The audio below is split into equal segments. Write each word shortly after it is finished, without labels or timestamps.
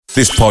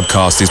This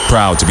podcast is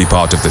proud to be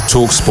part of the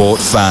TalkSport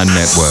Fan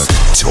Network.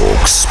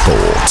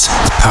 TalkSport.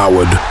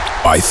 Powered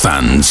by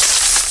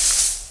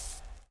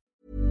fans.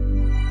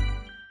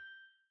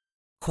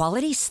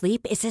 Quality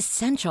sleep is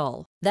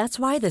essential. That's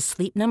why the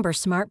Sleep Number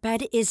Smart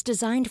Bed is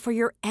designed for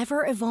your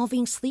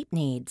ever-evolving sleep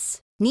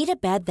needs. Need a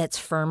bed that's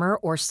firmer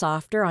or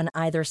softer on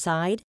either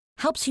side?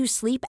 Helps you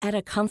sleep at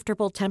a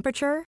comfortable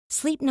temperature?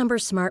 Sleep Number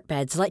Smart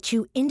Beds let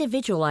you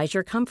individualize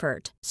your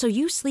comfort, so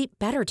you sleep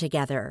better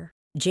together.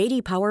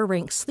 J.D. Power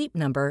ranks Sleep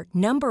Number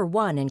number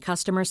 1 in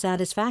customer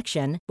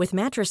satisfaction with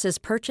mattresses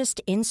purchased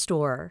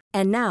in-store.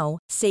 And now,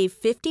 save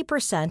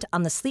 50%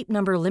 on the Sleep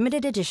Number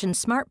Limited Edition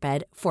Smart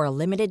Bed for a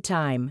limited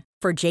time.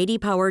 For J.D.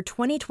 Power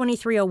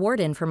 2023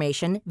 award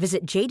information,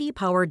 visit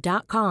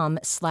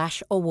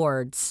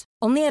jdpower.com/awards.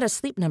 Only at a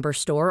Sleep Number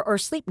store or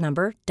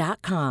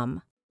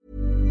sleepnumber.com.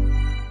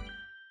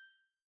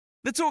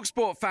 The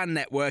TalkSport Fan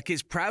Network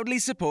is proudly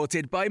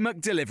supported by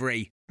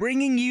McDelivery,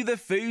 bringing you the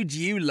food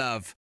you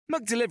love.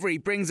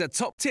 McDelivery brings a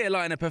top-tier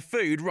lineup of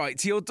food right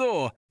to your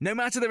door. No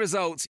matter the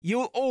result,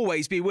 you'll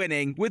always be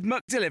winning with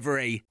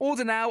McDelivery.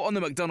 Order now on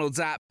the McDonald's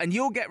app and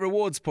you'll get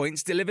rewards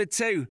points delivered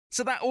too.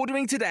 So that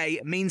ordering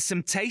today means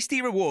some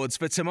tasty rewards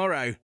for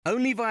tomorrow.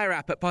 Only via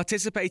app at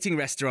participating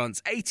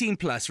restaurants. 18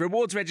 plus.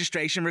 Rewards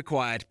registration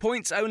required.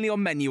 Points only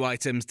on menu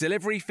items.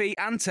 Delivery fee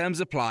and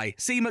terms apply.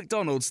 See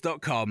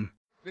mcdonalds.com.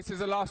 This is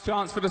the last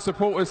chance for the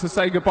supporters to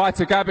say goodbye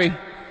to Gabby,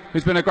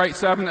 who's been a great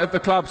servant of the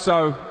club.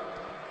 So,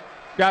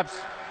 Gabs.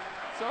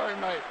 Sorry,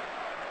 mate.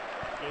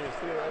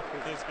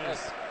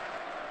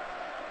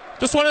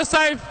 Just want to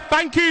say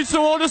thank you to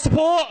all the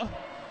support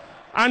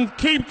and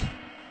keep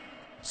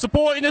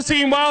supporting the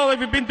team well, like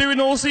we've been doing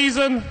all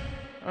season.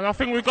 And I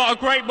think we've got a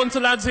great bunch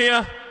of lads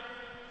here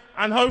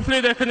and hopefully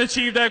they can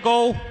achieve their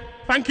goal.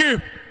 Thank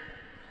you.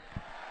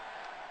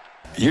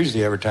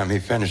 Usually every time he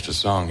finished a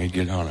song, he'd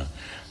get on a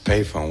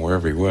payphone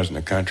wherever he was in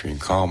the country and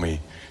call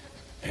me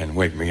and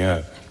wake me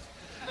up.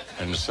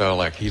 And so,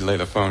 like, he'd lay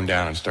the phone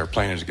down and start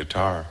playing his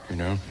guitar, you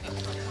know?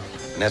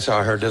 And that's how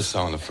I heard this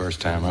song the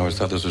first time. I always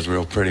thought this was a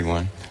real pretty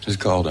one. It's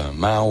called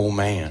My Old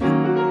Man.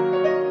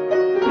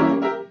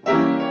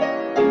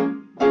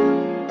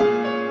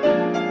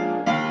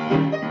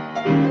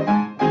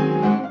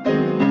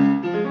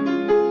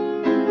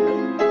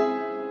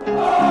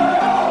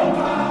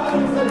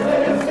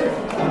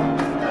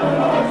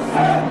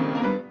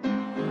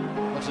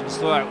 Hutton's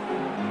throw.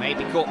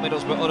 Maybe caught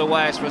Middlesbrough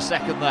unawares for a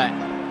second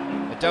there.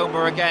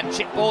 Doma again,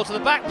 chip ball to the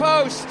back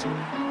post,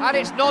 and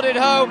it's nodded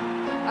home.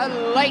 A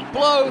late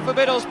blow for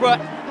Middlesbrough,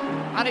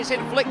 and it's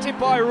inflicted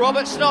by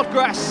Robert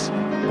Snodgrass.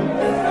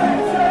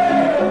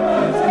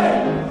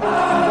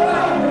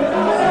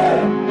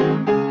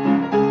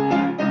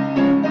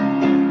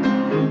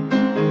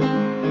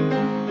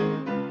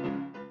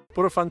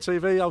 Borough Fan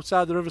TV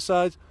outside the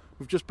Riverside.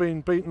 We've just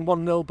been beaten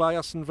 1-0 by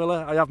Aston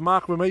Villa. I have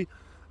Mark with me,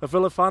 a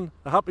Villa fan,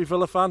 a happy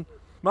Villa fan.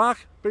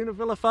 Mark, being a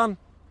Villa fan,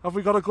 have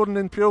we got a good one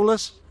in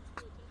Pulis?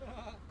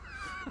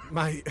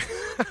 Mate,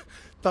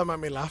 don't make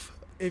me laugh.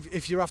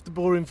 If you're after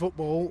boring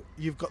football,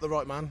 you've got the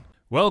right man.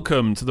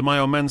 Welcome to the My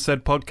Old Man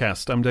Said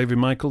podcast. I'm David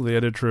Michael, the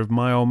editor of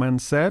My Old Man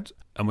Said,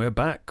 and we're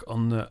back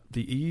on the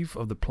eve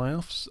of the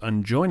playoffs.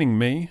 And joining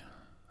me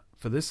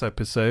for this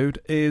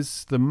episode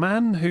is the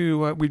man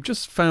who we've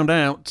just found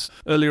out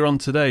earlier on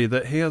today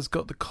that he has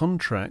got the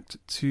contract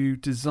to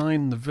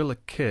design the Villa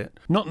kit.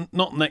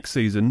 Not next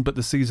season, but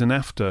the season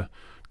after.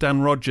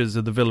 Dan Rogers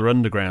of the Villa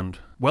Underground.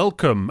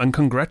 Welcome and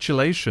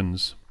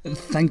congratulations.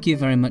 Thank you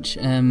very much.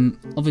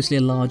 Obviously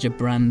a larger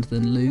brand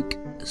than Luke,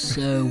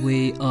 so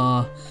we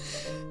are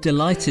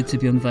delighted to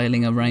be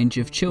unveiling a range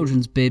of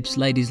children's bibs,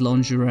 ladies'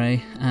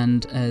 lingerie,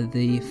 and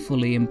the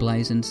fully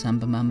emblazoned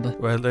Samba Mamba.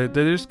 Well, they're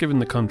just giving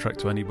the contract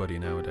to anybody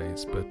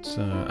nowadays, but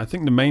I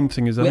think the main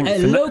thing is... We're a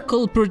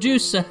local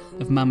producer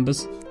of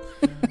Mambas.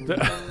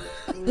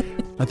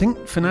 I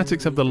think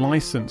Fanatics have the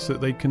license that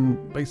they can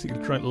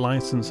basically try to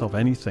license off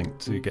anything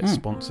to get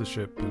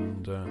sponsorship,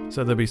 and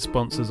so there'll be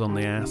sponsors on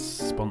the ass,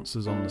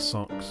 sponsors on the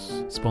socks,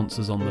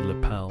 sponsors on the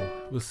lapel.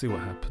 We'll see what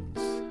happens.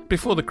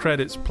 Before the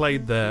credits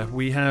played there,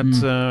 we had...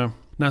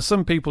 now,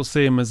 some people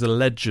see him as a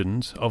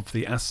legend of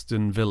the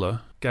Aston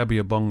Villa,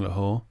 Gabby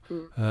Agbonlahor.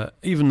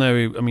 Even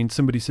though, I mean,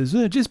 somebody says,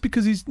 just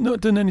because he's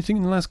not done anything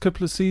in the last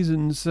couple of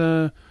seasons...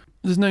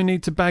 there's no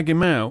need to bag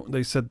him out.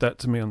 They said that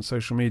to me on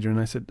social media, and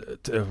I said,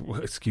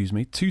 excuse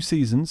me, 2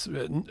 seasons,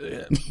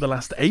 the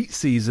last 8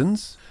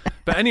 seasons.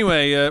 But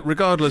anyway,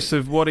 regardless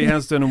of what he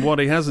has done and what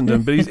he hasn't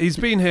done, but he's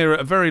been here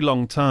a very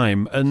long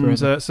time, and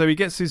so he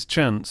gets his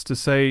chance to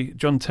say,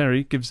 John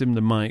Terry gives him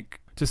the mic,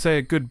 to say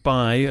a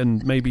goodbye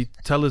and maybe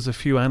tell us a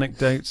few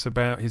anecdotes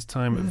about his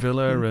time at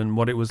Villa and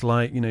what it was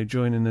like, you know,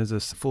 joining as a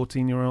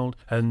 14-year-old,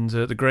 and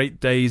the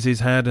great days he's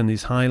had and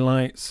his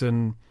highlights,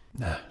 and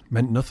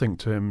meant nothing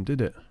to him,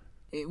 did it?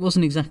 It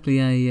wasn't exactly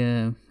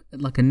a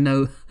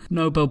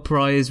Nobel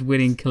Prize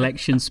winning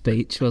collection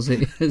speech, was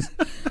it?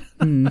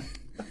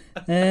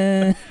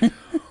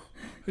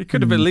 He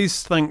could have at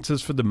least thanked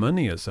us for the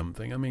money or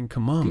something. I mean,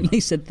 come on. At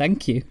least said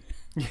thank you.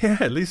 Yeah,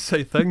 at least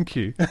say thank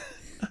you.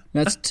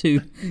 That's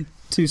too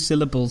 2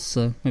 syllables,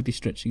 so maybe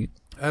stretching it.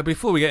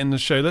 Before we get in the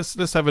show,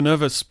 let's have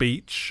another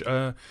speech.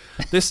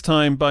 This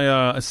time by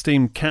our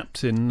esteemed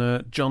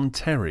captain, John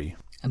Terry.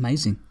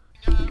 Amazing.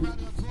 Round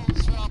of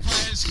applause for our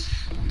players.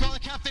 Got the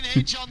captain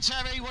here, John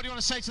Terry. What do you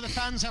want to say to the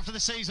fans after the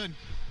season?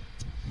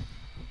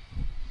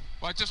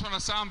 Well, I just want to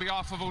say on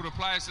behalf of all the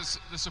players,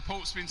 the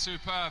support's been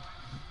superb.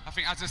 I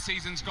think as the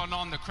season's gone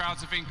on, the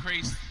crowds have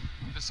increased,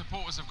 the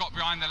supporters have got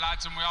behind the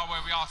lads, and we are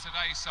where we are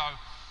today. So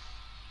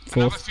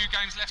we have a few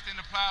games left in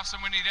the playoffs,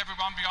 and we need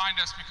everyone behind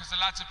us because the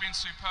lads have been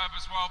superb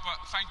as well.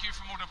 But thank you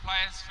from all the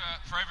players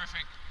for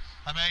everything.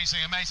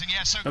 Amazing.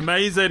 Yeah, so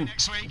amazing.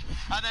 Next week,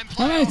 and then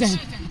playoffs.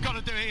 Got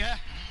to do it, yeah.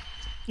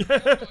 It's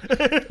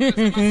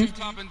a massive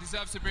club and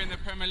deserves to be in the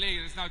Premier League.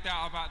 There's no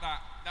doubt about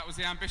that. That was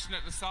the ambition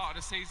at the start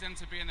of the season,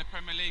 to be in the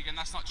Premier League, and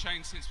that's not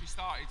changed since we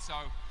started. So,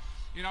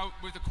 you know,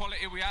 with the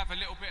quality we have, a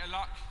little bit of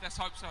luck, let's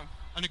hope so.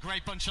 And a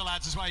great bunch of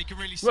lads as well. You can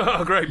really see.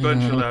 Oh, a great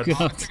bunch of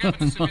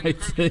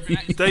lads.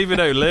 David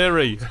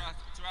O'Leary. To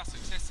our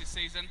success this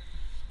season.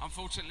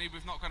 Unfortunately,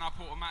 we've not gone up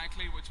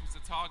automatically, which was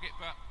the target,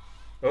 but.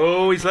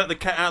 Oh, he's let the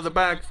cat out of the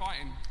bag.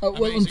 Oh,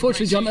 well,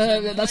 unfortunately, John,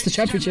 that's the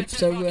championship,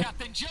 so...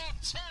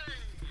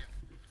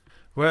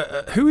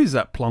 Well, who is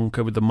that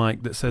plonker with the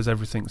mic that says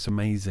everything's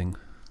amazing?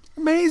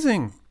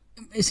 Amazing!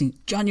 Amazing.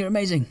 John, you're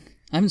amazing.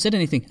 I haven't said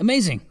anything.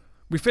 Amazing.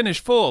 We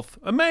finished 4th.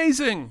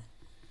 Amazing!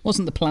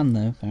 Wasn't the plan,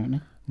 though,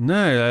 apparently.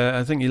 No,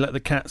 I think he let the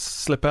cat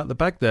slip out the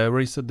bag there, where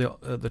he said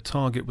the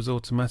target was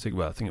automatic.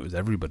 Well, I think it was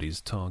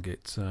everybody's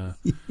target,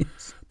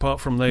 yes.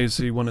 Apart from those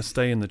who want to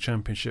stay in the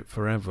championship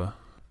forever.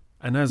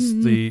 And as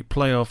the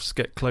playoffs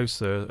get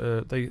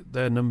closer,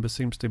 their number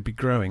seems to be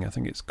growing. I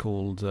think it's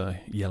called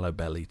yellow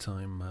belly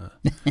time.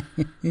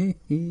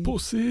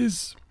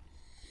 Pussies.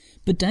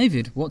 But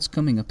David, what's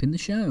coming up in the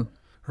show?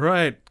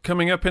 Right,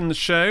 coming up in the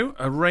show,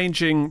 a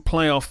ranging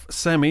playoff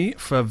semi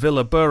for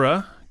Villa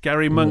Borough.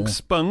 Gary Monk's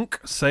spunk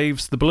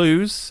saves the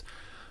Blues.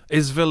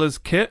 Is Villa's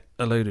kit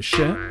a load of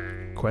shit? ?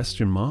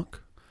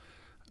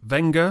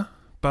 Wenger,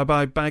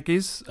 bye-bye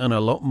baggies, and a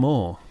lot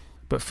more.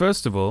 But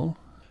first of all...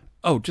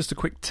 Oh, just a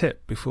quick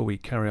tip before we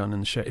carry on in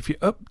the show. If you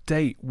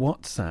update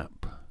WhatsApp,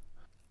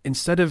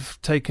 instead of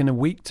taking a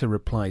week to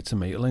reply to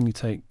me, it'll only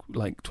take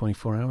like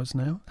 24 hours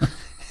now.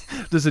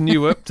 There's a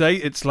new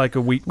update. It's like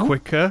a week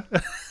quicker.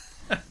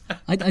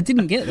 I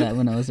didn't get that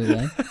when I was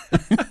away.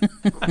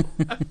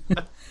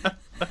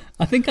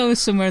 I think I was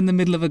somewhere in the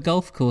middle of a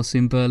golf course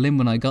in Berlin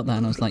when I got that,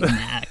 and I was like,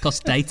 nah, it costs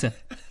data.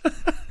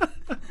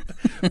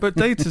 But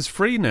data's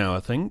free now,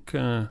 I think.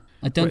 I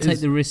don't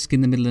take the risk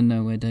in the middle of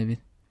nowhere, David.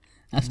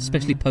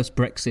 Especially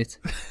post-Brexit.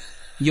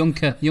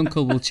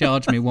 Juncker will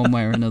charge me one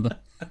way or another.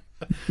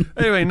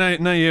 Anyway,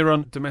 now you're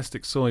on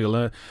domestic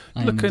soil.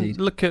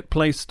 Look at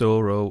Play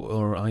Store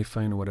or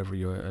iPhone or whatever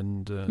you're at,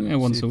 and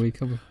once a week.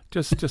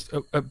 Just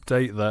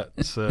update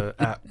that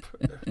app,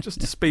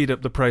 just to speed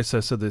up the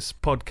process of this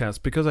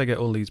podcast. Because I get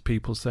all these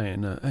people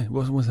saying, "Hey,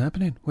 what's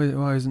happening?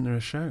 Why isn't there a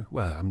show?"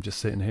 Well, I'm just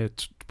sitting here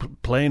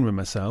playing with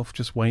myself,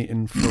 just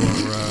waiting for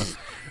a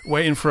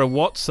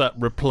WhatsApp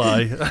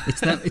reply.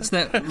 It's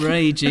that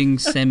raging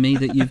semi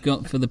that you've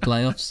got for the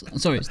playoffs.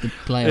 Sorry, it's the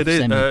playoff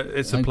semi.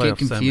 It's a playoff semi. I get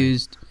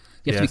confused.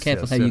 You have to be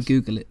careful how you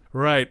Google it.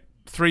 Right,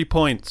 3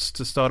 points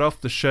to start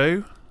off the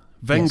show.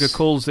 Wenger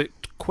calls it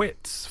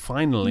quits,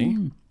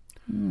 finally.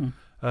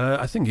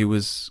 I think he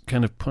was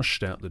kind of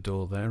pushed out the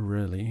door there,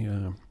 really.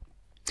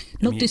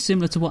 Not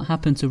dissimilar to what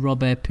happened to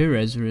Robert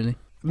Pires, really.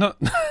 Not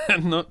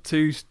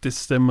too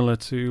dissimilar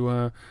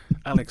to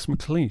Alex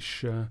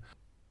McLeish.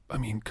 I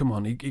mean, come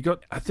on, he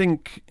got. I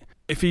think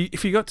if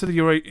he got to the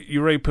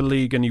Europa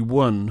League and he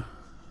won,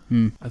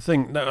 I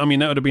think that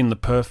would have been the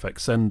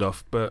perfect send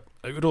off. But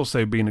it would also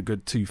have been a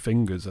good 2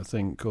 fingers, I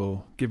think,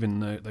 or giving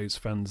those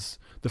fans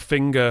the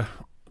finger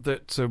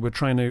that we're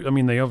trying to. I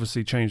mean, they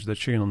obviously changed their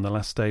tune on the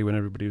last day when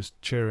everybody was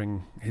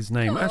cheering his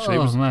name. Actually, it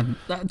was, man,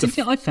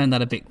 I found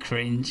that a bit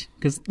cringe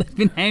because they've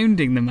been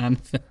hounding the man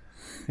for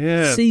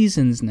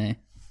seasons now.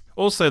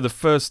 Also, the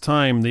first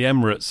time the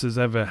Emirates has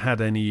ever had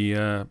any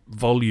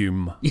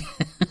volume.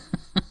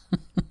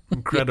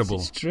 Incredible.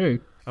 Yes, it's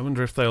true. I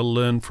wonder if they'll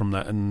learn from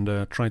that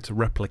and try to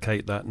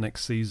replicate that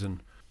next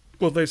season.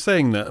 Well, they're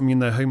saying that. I mean,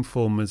 their home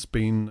form has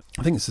been,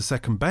 I think it's the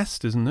second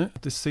best, isn't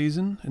it, this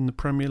season in the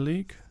Premier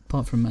League?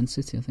 Apart from Man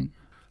City, I think.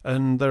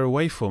 And their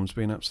away form's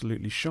been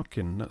absolutely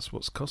shocking. That's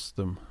what's cost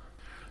them.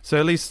 So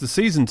at least the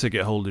season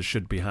ticket holders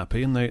should be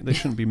happy, and they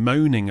shouldn't be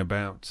moaning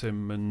about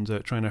him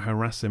and trying to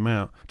harass him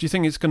out. Do you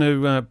think it's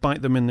going to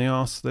bite them in the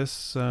arse,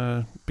 this?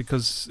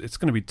 Because it's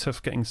going to be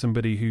tough getting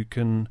somebody who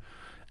can,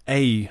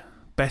 A,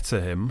 better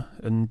him,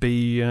 and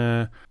B,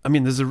 I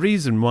mean, there's a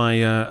reason why,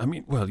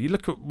 you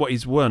look at what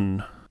he's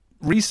won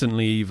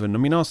recently even. I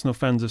mean, Arsenal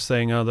fans are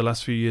saying, the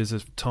last few years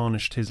have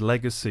tarnished his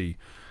legacy.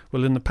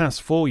 Well, in the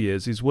past 4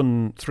 years, he's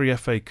won 3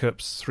 FA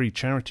Cups, 3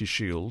 Charity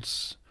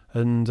Shields,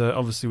 and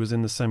obviously was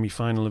in the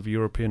semi-final of a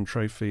European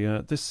trophy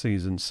this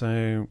season.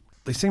 So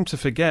they seem to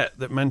forget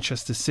that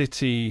Manchester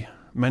City,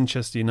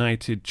 Manchester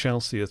United,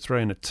 Chelsea are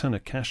throwing a ton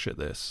of cash at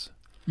this.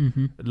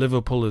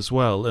 Liverpool as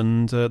well,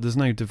 and there's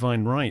no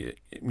divine right,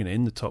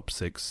 in the top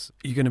 6.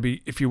 You're going to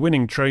be, if you're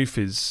winning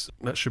trophies,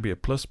 that should be a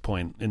plus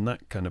point in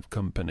that kind of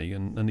company,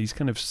 and he's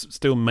kind of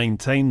still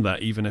maintained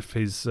that, even if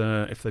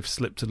if they've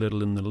slipped a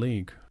little in the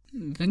league.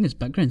 Wenger's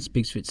background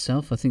speaks for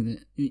itself. I think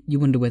that you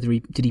wonder whether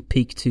he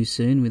peak too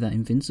soon with that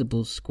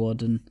Invincibles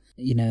squad, and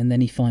and then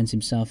he finds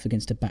himself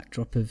against a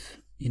backdrop of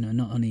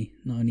not only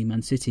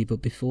Man City,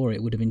 but before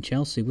it would have been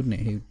Chelsea, wouldn't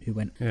it? Who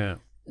went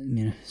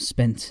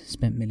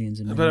spent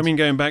millions and millions. But I mean,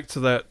 going back to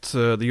that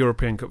the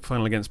European Cup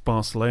final against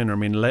Barcelona, I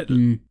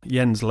mean,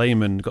 Jens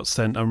Lehmann got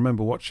sent. I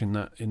remember watching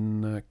that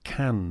in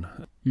Cannes.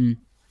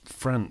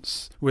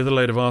 France, with a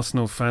load of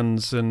Arsenal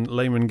fans, and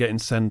Lehmann getting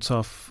sent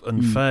off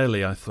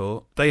unfairly. I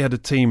thought they had a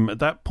team at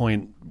that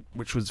point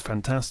which was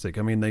fantastic.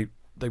 I mean, they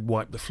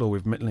wiped the floor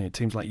with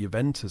teams like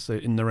Juventus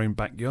in their own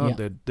backyard.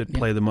 They'd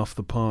play them off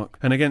the park.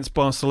 And against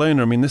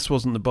Barcelona, I mean, this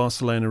wasn't the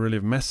Barcelona really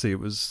of Messi. It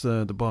was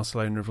the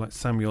Barcelona of like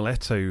Samuel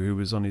Eto'o, who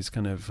was on his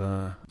kind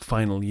of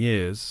final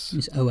years.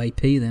 He's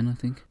OAP then, I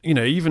think.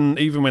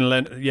 Even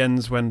when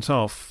Jens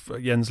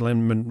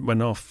Lehmann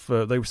went off,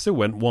 they still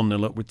went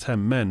 1-0 up with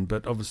 10 men.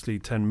 But obviously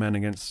 10 men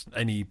against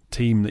any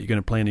team that you're going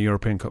to play in a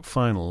European Cup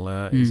final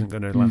isn't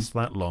going to last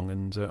that long.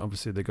 And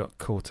obviously they got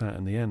caught out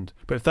in the end.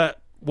 But if that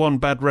one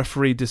bad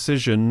referee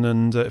decision,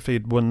 and if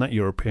he'd won that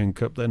European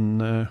Cup, then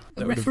a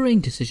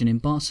refereeing decision in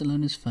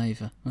Barcelona's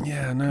favour.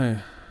 Yeah, no.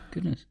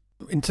 Goodness.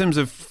 In terms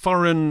of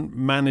foreign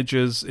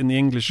managers in the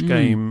English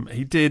game,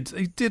 he did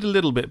a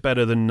little bit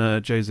better than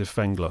Joseph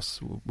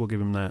Venglos. We'll give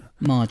him that.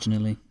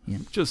 Marginally, yeah.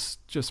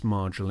 Just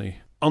marginally.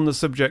 On the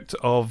subject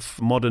of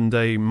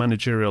modern-day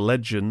managerial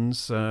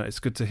legends,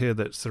 it's good to hear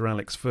that Sir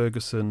Alex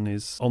Ferguson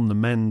is on the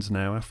mend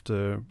now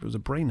after it was a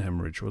brain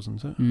hemorrhage,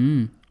 wasn't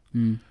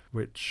it?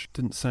 Which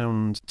didn't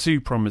sound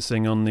too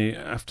promising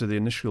after the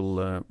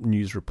initial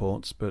news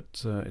reports,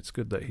 but it's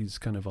good that he's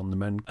kind of on the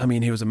mend. I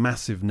mean, he was a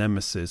massive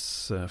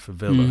nemesis for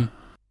Villa,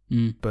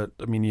 but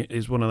I mean,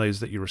 he's one of those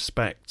that you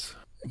respect.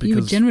 He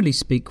would generally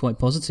speak quite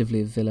positively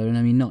of Villa, and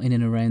I mean, not in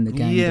and around the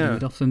game, but he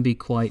would often be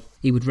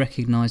he would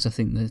recognise, I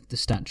think, the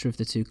stature of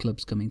the two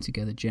clubs coming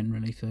together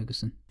generally,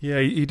 Ferguson. Yeah,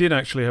 he did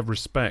actually have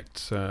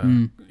respect,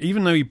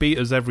 even though he beat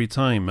us every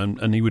time,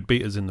 and he would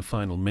beat us in the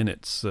final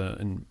minutes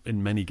in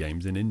many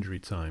games in injury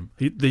time.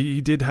 He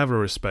did have a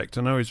respect,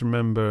 and I always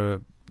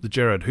remember the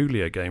Gerard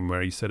Houllier game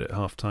where he said at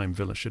half-time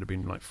Villa should have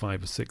been like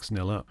 5 or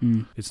 6-0 up.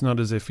 It's not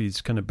as if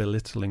he's kind of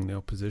belittling the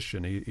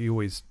opposition. He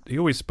always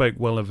spoke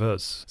well of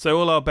us. So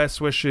all our best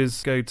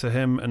wishes go to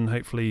him, and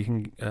hopefully he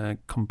can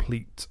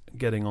complete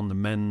getting on the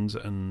mend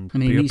and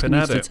be up and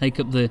at it.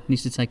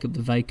 Needs to take up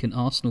the vacant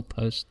Arsenal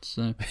post.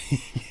 So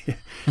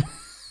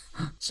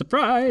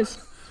surprise.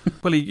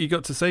 Well, he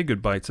got to say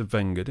goodbye to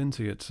Wenger, didn't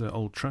he, at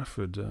Old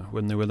Trafford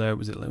when they were there? It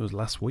was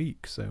last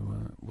week, so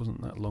it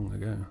wasn't that long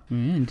ago. Yeah,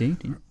 indeed.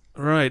 Yeah.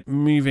 Right,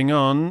 moving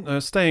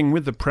on. Staying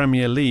with the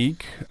Premier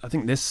League, I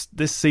think this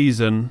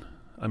season,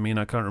 I mean,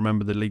 I can't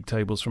remember the league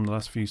tables from the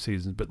last few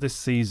seasons, but this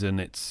season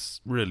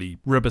it's really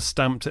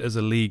rubber-stamped it as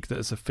a league that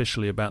is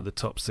officially about the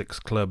top 6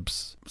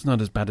 clubs. It's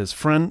not as bad as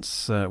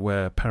France,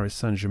 where Paris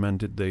Saint-Germain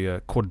did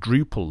the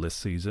quadruple this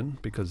season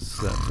because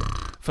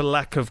for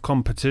lack of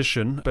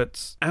competition.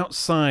 But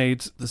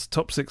outside the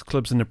top 6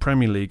 clubs in the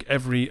Premier League,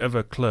 every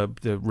other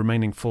club, the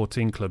remaining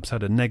 14 clubs,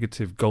 had a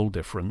negative goal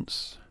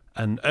difference.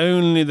 And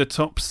only the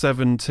top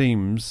 7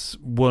 teams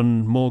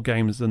won more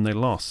games than they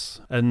lost.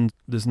 And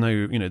there's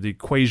no, the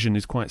equation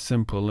is quite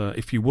simple.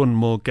 If you won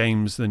more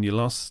games than you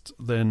lost,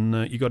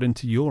 then you got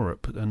into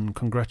Europe. And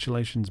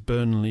congratulations,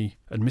 Burnley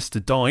and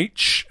Mr.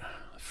 Deutsch,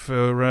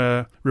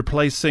 for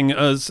replacing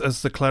us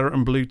as the claret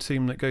and blue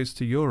team that goes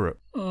to Europe.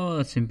 Oh,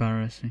 that's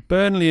embarrassing.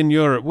 Burnley in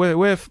Europe,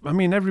 I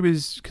mean,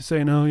 everybody's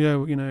saying, oh,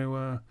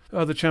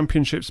 yeah, the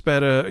Championship's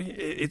better.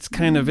 It's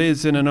kind of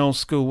is in an old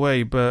school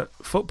way, but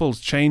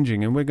football's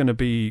changing, and we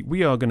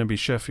are going to be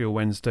Sheffield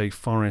Wednesday,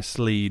 Forest,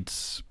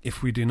 Leeds,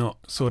 if we do not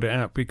sort it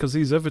out, because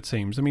these other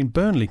teams, I mean,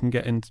 Burnley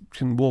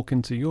can walk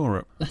into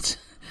Europe.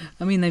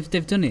 I mean,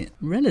 they've done it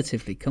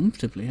relatively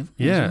comfortably, haven't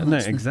they? Yeah, no,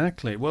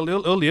 exactly. Well,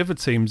 all the other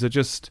teams are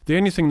just, the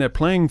only thing they're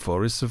playing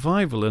for is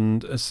survival.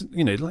 And,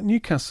 like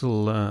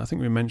Newcastle, I think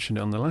we mentioned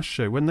it on the last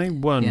show, when they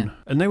won,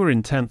 and they were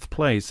in 10th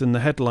place, and the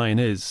headline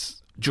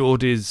is,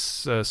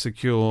 Geordie's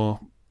secure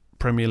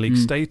Premier League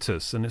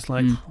status. And it's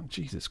like,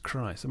 Jesus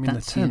Christ, I mean,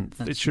 they're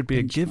 10th. It should be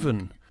a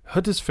given.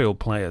 Huddersfield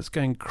players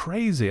going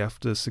crazy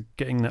after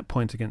getting that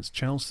point against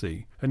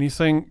Chelsea. And you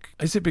think,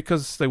 is it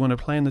because they want to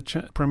play in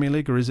the Premier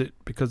League, or is it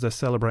because they're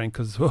celebrating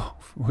because,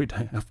 we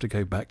don't have to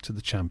go back to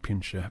the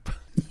Championship?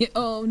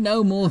 Oh,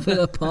 no more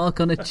Villa Park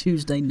on a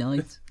Tuesday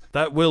night.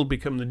 That will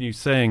become the new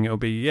saying. It'll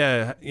be,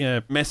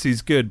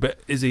 Messi's good, but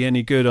is he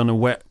any good on a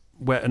wet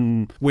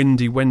and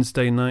windy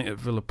Wednesday night at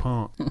Villa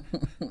Park?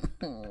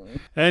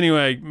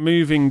 Anyway,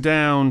 moving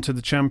down to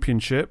the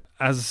Championship,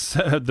 as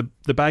the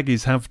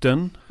Baggies have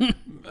done.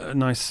 A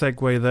nice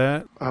segue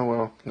there. Oh,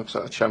 well, looks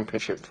like a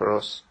Championship for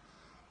us.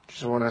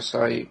 Just want to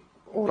say,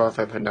 all I've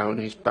ever known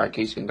is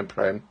Baggies in the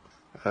Prem.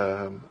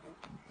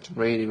 It's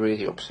really,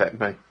 really upset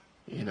me.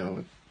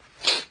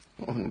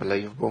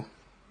 Unbelievable.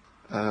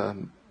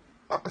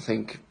 I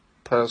think,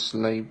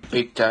 personally,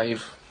 Big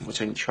Dave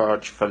was in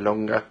charge for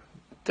longer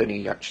than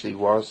he actually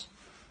was.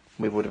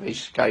 We would have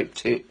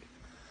escaped it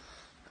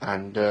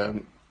and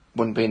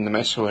wouldn't be in the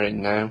mess we're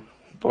in now.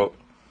 But,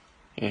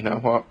 you know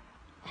what?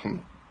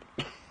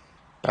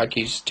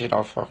 Baggies till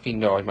I fucking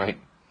die, mate.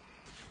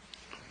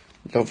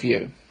 Love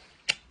you.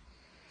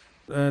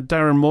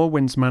 Darren Moore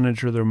wins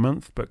Manager of the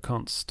Month, but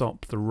can't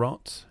stop the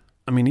rot.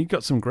 I mean, he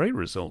got some great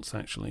results,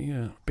 actually.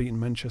 Yeah, beating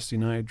Manchester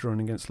United,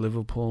 drawing against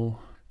Liverpool.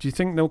 Do you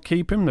think they'll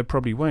keep him? They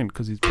probably won't,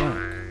 because he's black.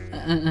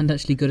 And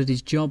actually good at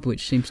his job,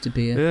 which seems to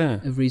be a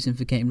reason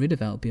for getting rid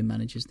of Albion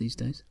managers these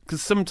days.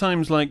 Because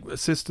sometimes, like,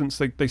 assistants,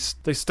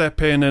 they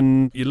step in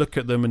and you look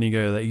at them and you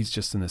go, he's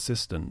just an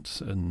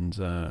assistant, and,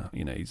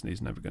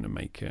 he's never going to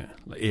make it.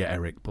 Like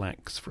Eric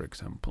Blacks, for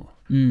example.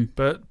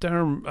 But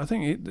Darren, I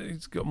think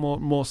he's got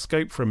more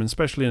scope for him,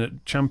 especially in a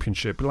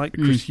championship, like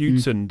Chris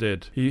Hughton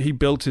did. He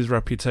built his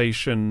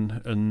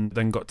reputation and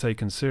then got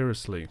taken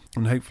seriously.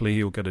 And hopefully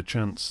he'll get a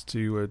chance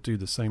to do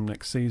the same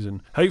next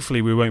season.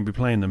 Hopefully we won't be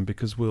playing them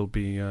because we'll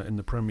be in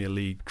the Premier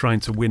League trying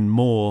to win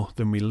more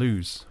than we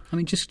lose. I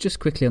mean, just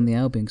quickly on the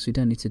Albion, because we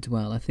don't need to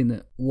dwell. I think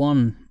that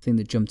one thing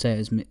that jumped out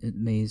at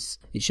me is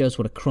it shows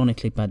what a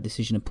chronically bad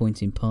decision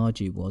appointing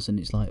Pardew was, and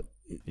it's like,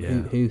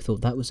 who thought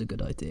that was a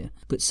good idea?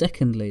 But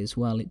secondly, as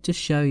well, it just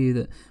show you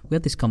that we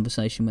had this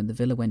conversation when the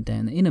Villa went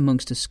down. In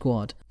amongst a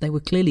squad, they were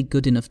clearly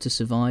good enough to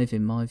survive,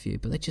 in my view.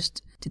 But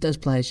did those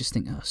players just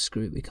think, oh,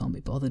 screw it, we can't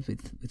be bothered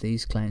with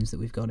these clowns that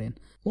we've got in?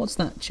 What's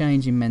that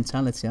change in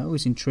mentality? It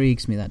always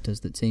intrigues me, that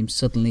teams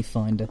suddenly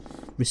find a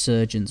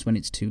resurgence when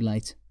it's too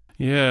late.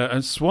 Yeah,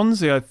 and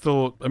Swansea,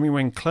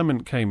 when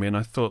Clement came in,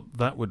 I thought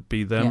that would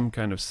be them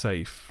kind of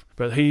safe.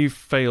 But he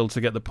failed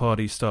to get the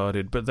party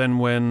started. But then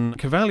when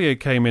Cavalier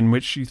came in,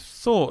 which you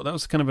thought, that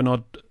was kind of an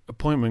odd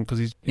appointment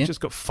because he just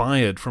got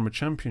fired from a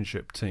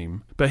championship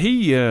team. But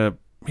he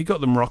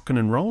got them rocking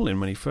and rolling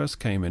when he first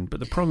came in. But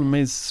the problem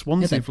is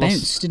Swansea have lost...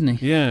 bounced, didn't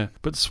he? Yeah,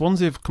 but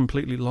Swansea have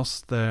completely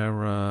lost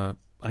their...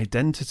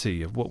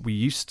 identity of what we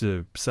used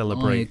to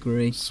celebrate. I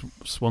agree.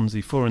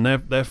 Swansea for, and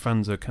their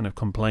fans are kind of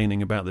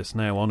complaining about this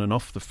now on and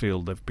off the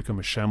field. They've become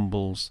a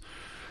shambles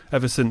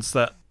ever since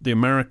the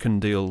American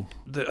deal.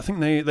 I think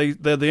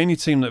they're the only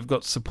team that have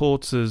got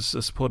supporters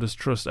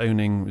trust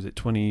owning, was it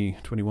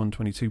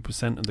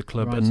 22% of the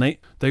club, right. And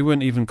they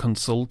weren't even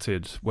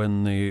consulted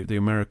when the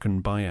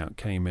American buyout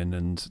came in,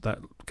 and that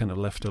kind of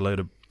left a load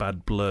of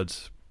bad blood.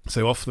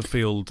 So off the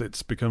field,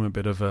 it's become a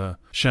bit of a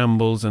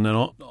shambles, and then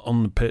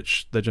on the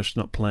pitch, they're just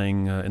not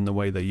playing in the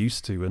way they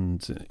used to,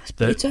 and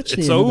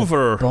it's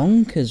over.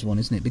 Bonkers one,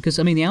 isn't it? Because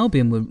the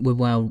Albion were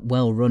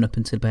well run up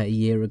until about a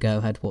year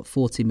ago. Had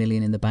 40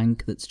 million in the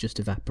bank that's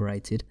just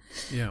evaporated.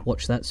 Yeah,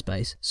 watch that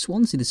space.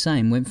 Swansea the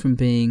same, went from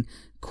being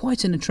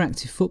quite an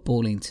attractive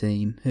footballing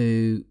team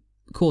who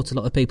caught a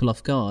lot of people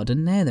off guard,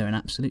 and now they're an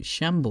absolute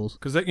shambles.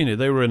 Because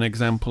they were an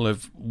example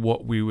of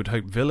what we would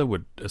hope Villa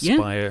would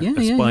aspire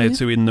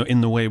to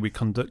in the way we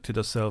conducted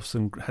ourselves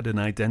and had an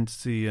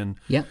identity, and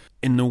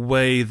in the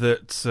way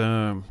that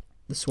the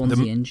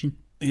Swansea engine.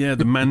 Yeah,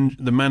 the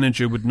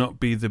manager would not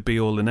be the be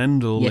all and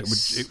end all.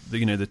 Yes.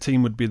 The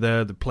team would be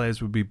there, the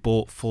players would be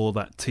bought for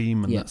that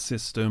team and that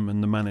system,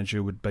 and the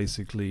manager would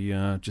basically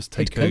just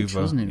take head coach,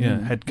 over. Wasn't it,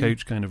 really? Head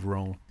coach kind of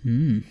role.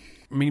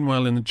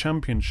 Meanwhile, in the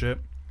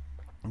Championship,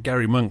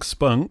 Gary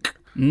Monk-Spunk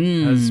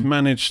has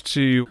managed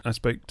to... I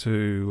spoke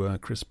to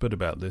Chris Budd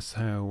about this,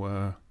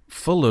 how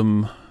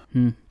Fulham...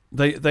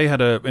 They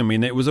had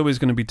it was always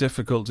going to be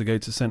difficult to go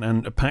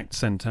to a packed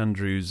St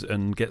Andrews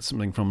and get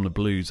something from the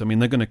Blues. They're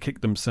going to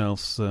kick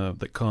themselves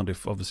that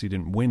Cardiff obviously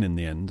didn't win in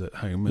the end at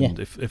home, and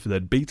if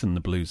they'd beaten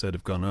the Blues, they'd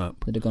have gone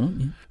up. They'd have gone up,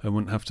 yeah. And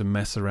wouldn't have to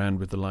mess around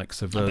with the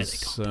likes of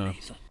us.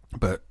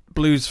 But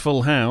Blues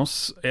full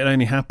house, it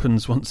only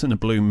happens once in a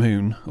blue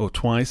moon, or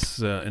twice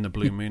in a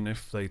blue moon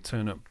if they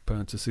turn up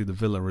to see the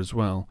Villa as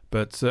well.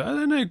 But I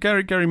don't know,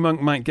 Gary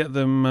Monk might get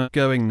them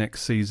going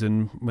next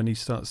season when he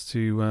starts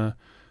to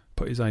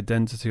put his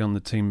identity on the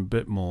team a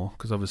bit more,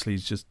 because obviously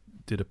he's just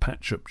did a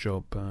patch-up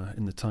job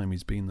in the time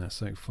he's been there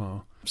so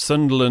far.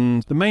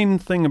 Sunderland, the main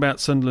thing about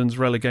Sunderland's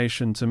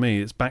relegation to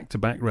me, it's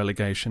back-to-back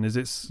relegation, is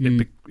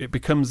it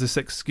becomes this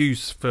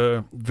excuse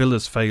for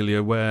Villa's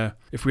failure, where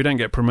if we don't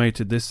get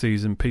promoted this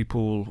season,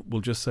 people will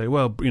just say,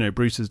 well,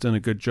 Bruce has done a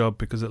good job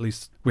because at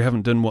least we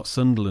haven't done what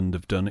Sunderland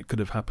have done. It could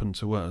have happened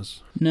to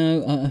us.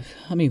 No,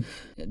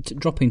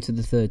 dropping to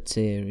the third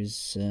tier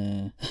is,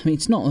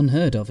 it's not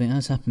unheard of. It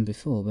has happened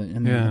before, but it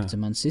happened to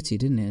Man City,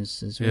 didn't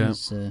it? As well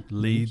as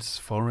Leeds,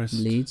 Forest.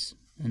 Leeds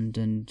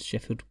and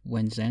Sheffield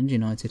Wednesday and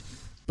United.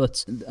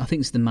 But I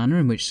think it's the manner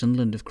in which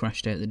Sunderland have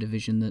crashed out the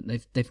division that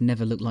they've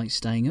never looked like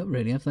staying up,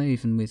 really, have they?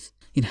 Even with,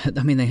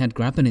 they had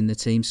Graben in the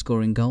team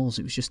scoring goals.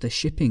 It was just they're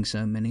shipping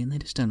so many, and they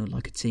just don't look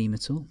like a team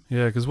at all.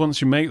 Yeah, because once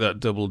you make that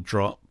double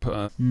drop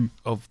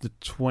of the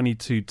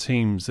 22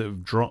 teams that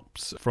have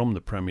dropped from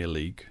the Premier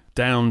League,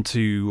 down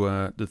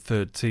to the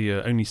third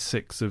tier. Only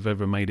 6 have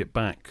ever made it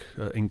back,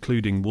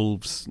 including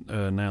Wolves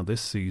now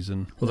this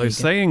season. Although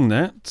saying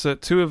that,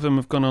 2 of them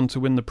have gone on to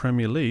win the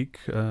Premier League,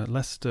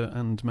 Leicester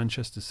and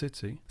Manchester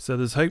City. So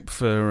there's hope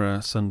for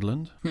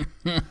Sunderland.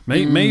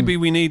 Maybe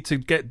we need to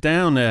get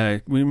down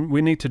there.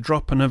 We need to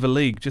drop another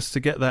league just to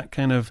get that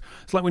kind of...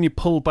 It's like when you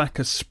pull back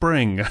a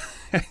spring.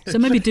 So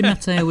maybe Di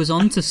Matteo was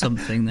onto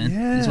something then,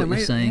 is what you're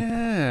saying.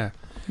 Yeah.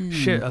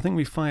 Shit, I think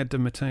we fired Di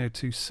Matteo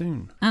too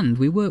soon. And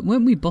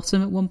weren't we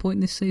bottom at one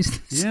point this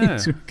season? Yeah,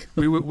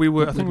 we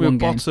were. I think we were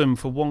bottom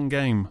for one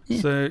game.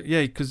 Yeah. So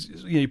yeah, because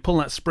you pull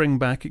that spring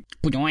back, it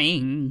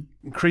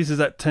increases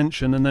that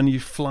tension, and then you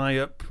fly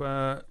up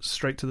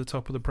straight to the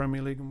top of the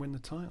Premier League and win the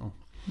title.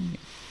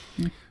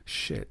 Yeah.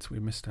 Shit, we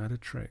missed out a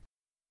trick.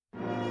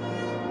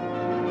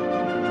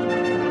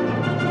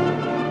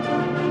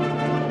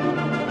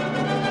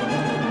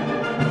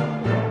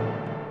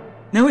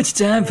 Now it's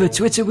time for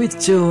Twitter with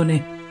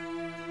Tony.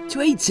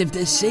 Tweets of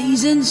the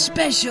season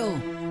special.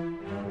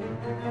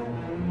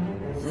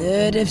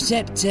 3rd of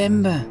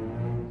September.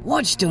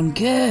 Watched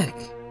Dunkirk.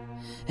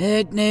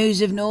 Heard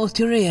news of North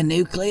Korea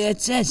nuclear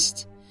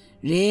test.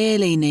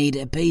 Really need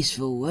a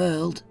peaceful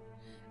world.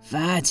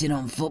 Fighting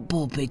on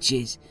football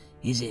pitches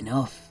is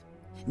enough.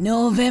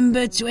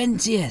 November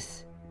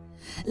 20th.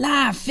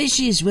 Live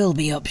fishes will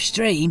be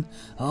upstream.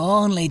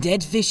 Only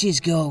dead fishes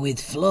go with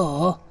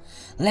flow.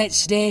 Let's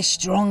stay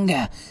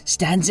stronger,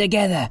 stand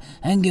together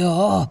and go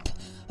up,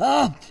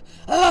 up,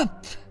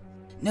 up.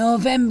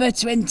 November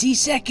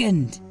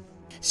 22nd.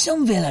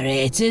 Some Villa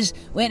haters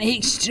went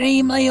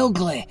extremely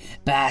ugly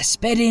by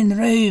spreading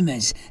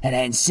rumours and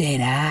then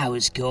saying I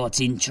was caught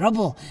in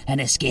trouble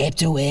and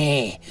escaped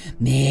away.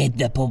 Made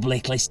the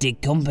public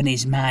listed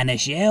company's minor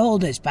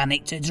shareholders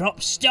panic to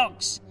drop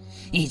stocks.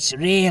 It's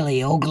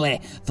really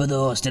ugly for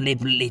those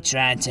deliberately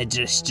trying to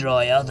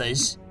destroy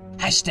others.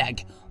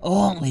 Hashtag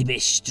only be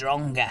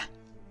stronger.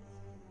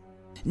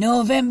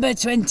 November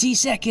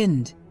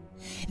 22nd.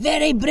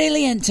 Very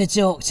brilliant to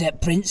talk to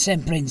Prince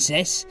and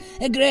Princess,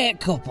 a great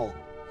couple.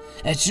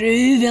 A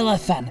true Villa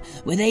fan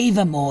with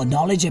even more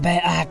knowledge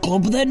about our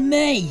club than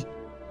me.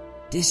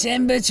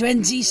 December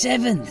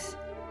 27th.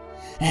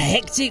 A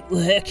hectic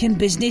work and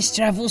business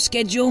travel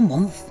schedule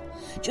month,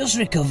 just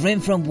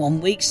recovering from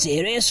 1 week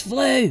serious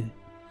flu.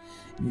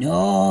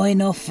 No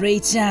enough free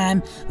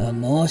time,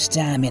 and most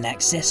time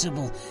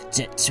inaccessible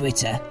to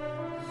Twitter.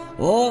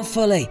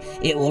 Hopefully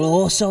it will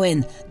also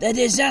end the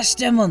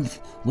disaster month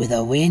with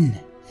a win.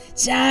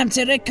 Time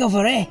to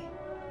recovery.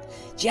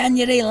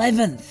 January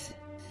 11th.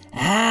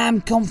 I'm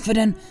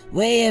confident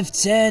we have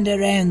turned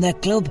around the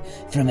club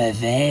from a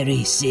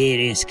very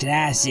serious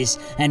crisis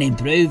and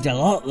improved a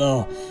lot,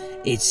 though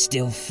it's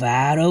still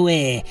far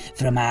away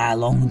from our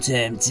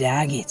long-term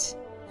target.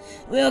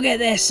 We'll get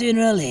there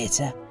sooner or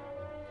later.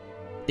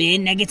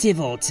 Being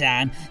negative all the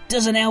time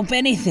doesn't help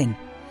anything.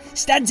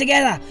 Stand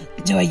together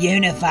to a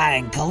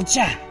unifying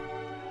culture.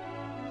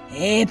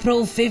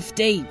 April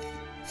 15th.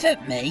 For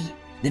me,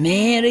 the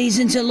main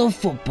reason to love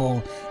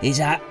football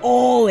is I've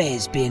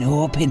always been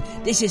hoping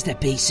this is the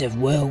piece of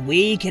world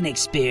we can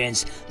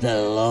experience the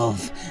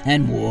love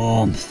and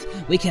warmth.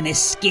 We can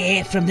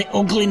escape from the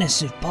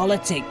ugliness of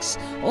politics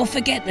or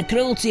forget the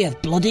cruelty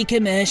of bloody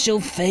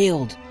commercial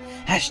field.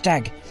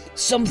 Hashtag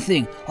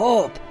something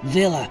Hope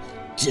Villa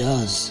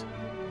does.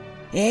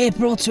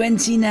 April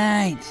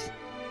 29th.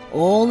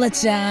 All the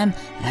time,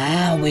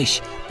 I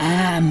wish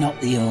I'm not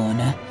the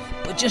owner,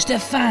 but just a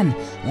fan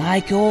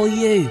like all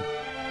you.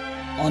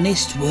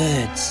 Honest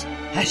words.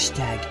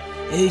 Hashtag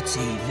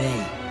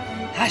UTV.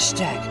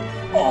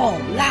 Hashtag all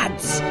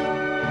lads.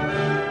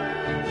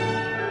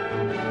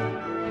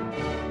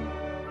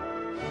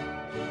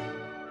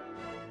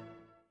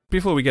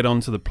 Before we get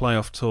on to the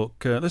playoff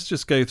talk, let's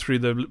just go through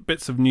the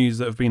bits of news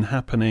that have been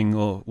happening,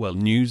 or, well,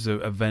 news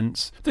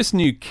events. This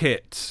new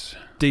kit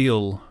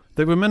deal,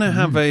 they were meant to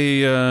have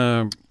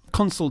a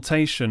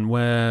consultation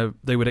where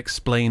they would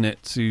explain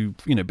it to,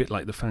 you know, a bit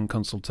like the fan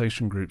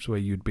consultation groups where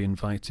you'd be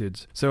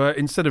invited. So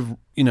instead of,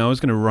 you know, I was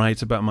going to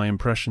write about my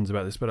impressions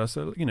about this, but I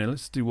said, you know,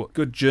 let's do what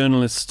good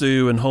journalists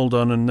do and hold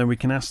on, and then we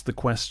can ask the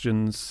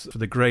questions for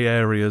the grey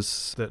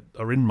areas that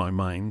are in my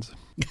mind.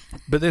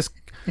 But this,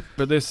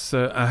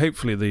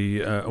 hopefully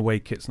the away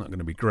kit's not going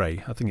to be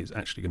grey. I think it's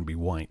actually going to be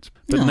white.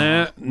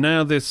 But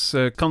now this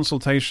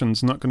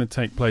consultation's not going to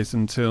take place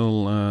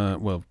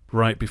until,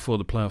 right before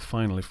the playoff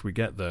final if we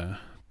get there.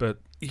 But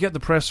you get the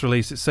press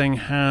release, it's saying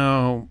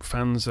how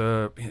fans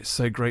it's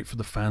so great for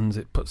the fans,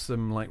 it puts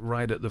them like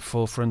right at the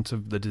forefront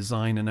of the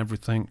design and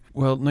everything.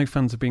 Well, no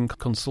fans have been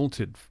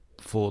consulted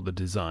for the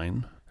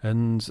design.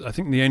 And I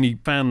think the only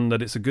fan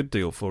that it's a good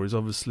deal for is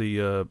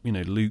obviously,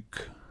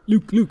 Luke.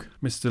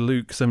 Mr.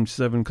 Luke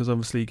 77, because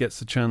obviously he gets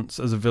the chance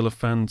as a Villa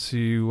fan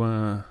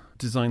to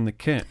design the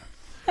kit.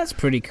 That's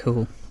pretty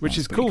cool. Which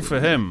is cool for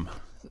him.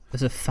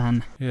 As a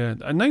fan. Yeah,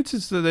 I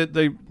noticed that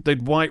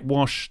they'd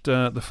whitewashed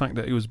the fact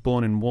that he was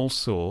born in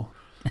Walsall.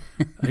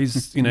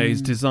 He's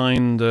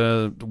designed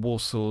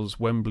Warsaw's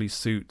Wembley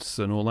suits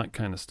and all that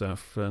kind of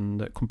stuff,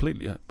 and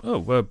completely.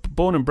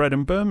 Born and bred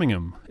in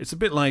Birmingham. It's a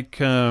bit like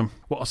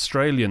what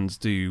Australians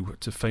do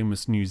to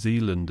famous New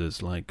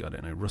Zealanders, like, I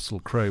don't know, Russell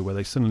Crowe, where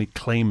they suddenly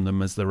claim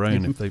them as their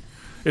own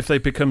if they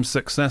become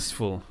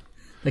successful.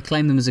 They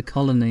claim them as a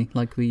colony,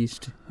 like we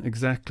used to.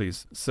 Exactly.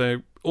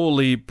 So all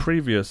the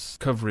previous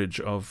coverage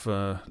of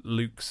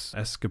Luke's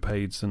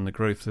escapades and the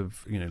growth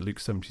of Luke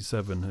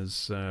 77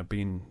 has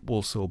been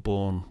Walsall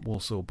born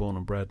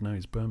and bred. Now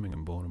he's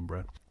Birmingham born and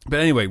bred.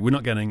 But anyway, we're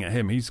not getting at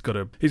him. He's got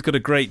a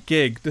great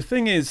gig. The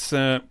thing is,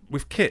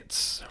 with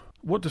kits,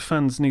 what do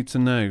fans need to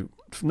know?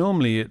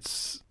 Normally,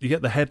 it's you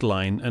get the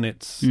headline and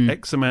it's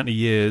X amount of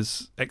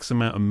years, X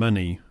amount of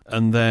money,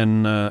 and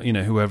then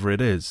whoever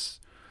it is.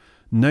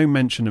 No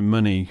mention of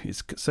money.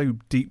 It's so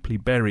deeply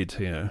buried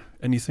here.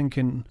 And you're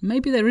thinking...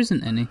 Maybe there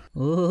isn't any.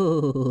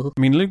 Oh. I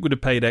mean, Luke would have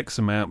paid X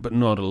amount, but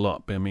not a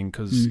lot. I mean,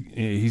 because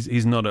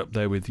he's not up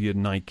there with your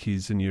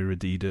Nikes and your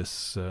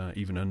Adidas,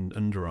 even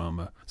Under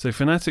Armour. So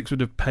Fanatics would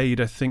have paid,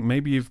 I think,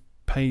 maybe you've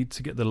paid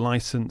to get the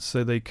license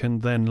so they can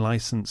then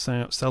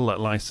sell that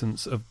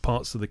license of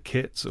parts of the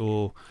kit,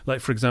 or,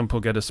 like, for example,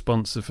 get a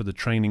sponsor for the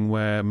training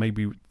wear.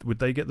 Maybe would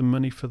they get the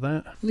money for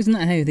that? Well, isn't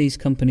that how these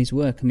companies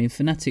work? I mean,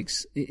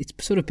 Fanatics, it's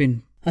sort of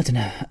been, I don't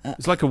know,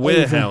 it's like a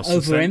warehouse,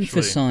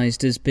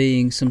 overemphasised as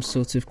being some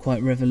sort of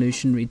quite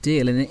revolutionary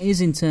deal, and it is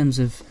in terms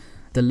of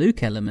the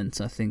Luke element,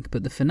 I think,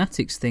 but the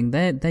Fanatics thing,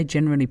 they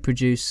generally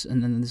produce,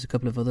 and then there's a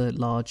couple of other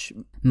large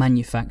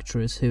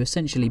manufacturers who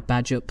essentially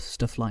badge up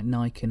stuff like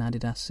Nike and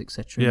Adidas,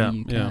 etc. in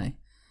the UK. Yeah.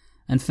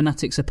 And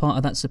Fanatics are part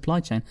of that supply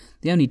chain.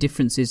 The only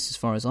difference is, as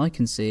far as I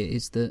can see it,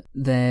 is that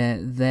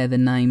they're the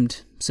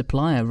named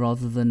supplier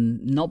rather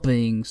than not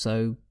being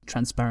so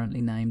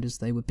transparently named as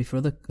they would be for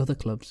other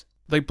clubs.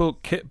 They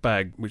bought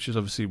Kitbag, which is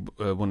obviously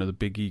one of the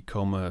big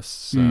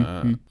e-commerce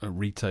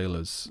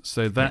retailers.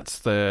 So that's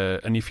their...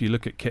 And if you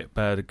look at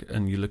Kitbag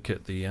and you look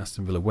at the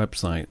Aston Villa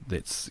website,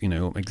 it's,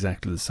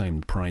 exactly the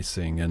same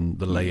pricing and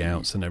the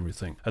layouts and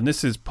everything. And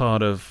this is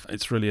part of...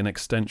 It's really an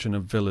extension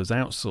of Villa's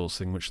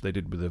outsourcing, which they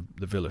did with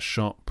the Villa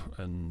shop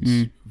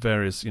and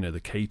various,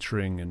 the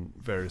catering and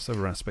various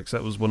other aspects.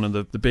 That was one of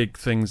the big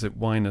things that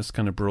Wyner's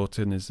kind of brought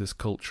in, is this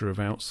culture of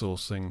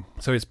outsourcing.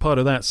 So it's part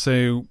of that.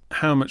 So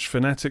how much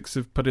Fanatics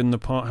have put in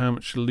the part, how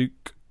much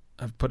Luke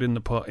have put in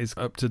the part is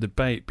up to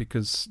debate,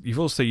 because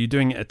you're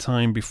doing it at a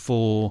time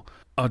before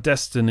our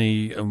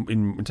destiny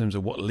in terms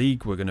of what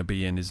league we're going to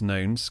be in is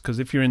known. Because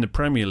if you're in the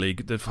Premier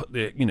League,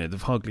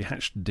 they've hardly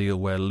hatched a deal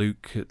where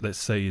Luke, let's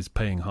say, is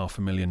paying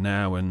 $500,000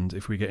 now, and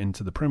if we get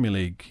into the Premier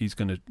League, he's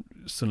going to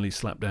suddenly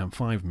slap down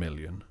 $5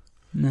 million.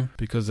 No,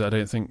 because I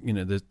don't think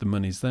the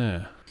money's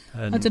there.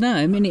 And I don't know.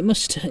 I mean, it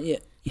must.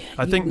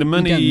 I think the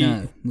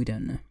money we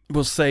don't know.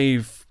 Will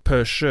save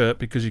per shirt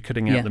because you're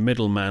cutting out the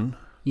middleman.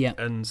 Yeah.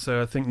 And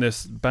so I think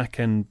there's back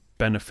end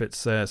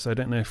benefits there. So I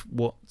don't know if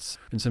what's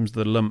in terms of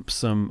the lump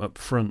sum up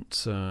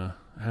front,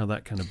 how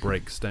that kind of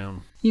breaks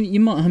down. You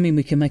might. I mean,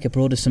 we can make a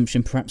broad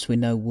assumption. Perhaps we're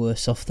no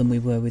worse off than we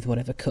were with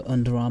whatever cut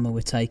Under Armour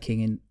we're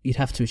taking, and you'd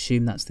have to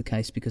assume that's the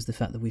case because the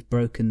fact that we've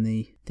broken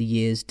the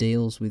year's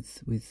deals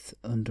with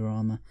Under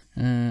Armour.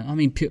 I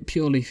mean,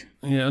 purely.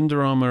 Yeah,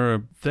 Under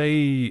Armour.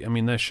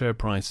 Their share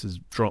price has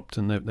dropped,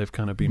 and they've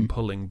kind of been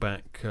pulling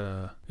back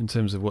in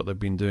terms of what they've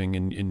been doing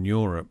in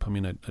Europe. I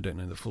mean, I don't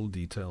know the full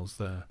details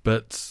there,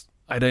 but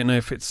I don't know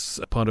if it's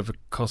a part of a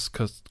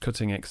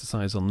cost-cutting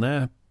exercise on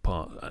their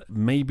part.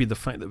 Maybe the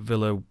fact that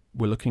Villa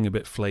were looking a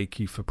bit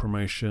flaky for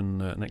promotion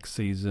next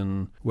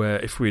season, where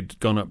if we'd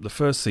gone up the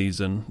first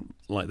season,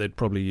 like they'd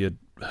probably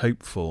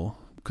hoped for,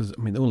 because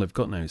all they've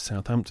got now is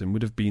Southampton,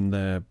 would have been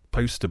their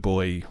poster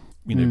boy,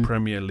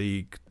 Premier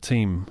League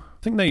team.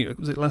 I think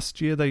was it last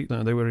year they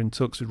were in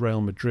talks with Real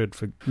Madrid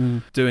for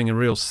doing a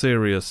real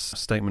serious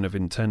statement of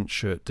intent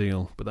shirt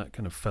deal, but that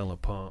kind of fell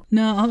apart.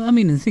 No, I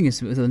mean, the thing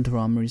is with Under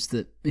Armour is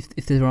that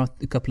if there are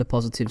a couple of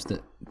positives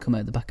that come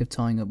out the back of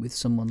tying up with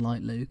someone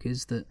like Luke,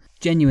 is that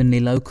genuinely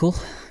local,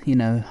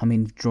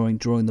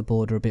 drawing the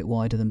border a bit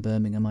wider than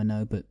Birmingham, I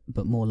know, but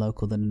more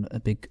local than a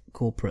big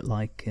corporate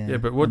like.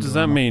 But what does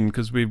that mean?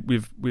 Because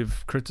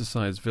we've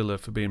criticised Villa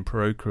for being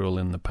parochial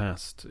in the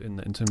past in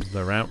terms of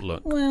their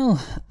outlook. Well,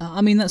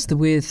 I mean, that's the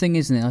weird thing,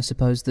 isn't it? I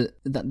suppose that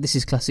this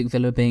is classic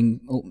Villa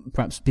being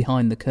perhaps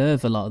behind the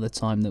curve a lot of the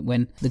time. That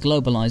when the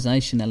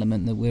globalisation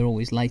element, that we're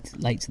always late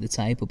to the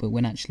table, but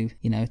when actually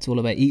it's all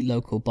about eat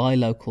local, buy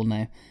local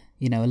now.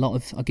 A lot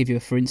of, I'll give you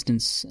for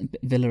instance,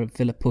 Villa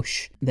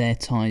push their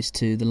ties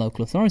to the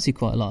local authority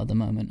quite a lot at the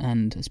moment,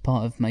 and as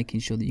part of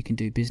making sure that you can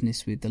do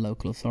business with the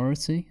local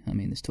authority,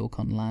 there's talk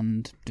on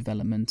land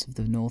development of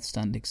the North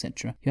Stand,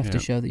 etc. You have to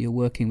show that you're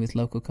working with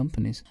local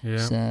companies. Yeah.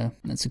 So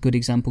that's a good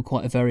example,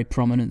 quite a very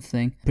prominent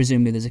thing.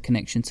 Presumably there's a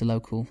connection to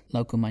local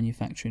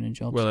manufacturing and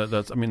jobs. Well,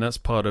 that's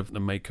part of the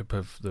makeup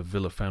of the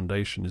Villa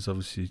Foundation, is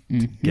obviously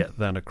to get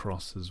that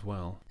across as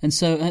well. And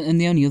so, and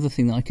the only other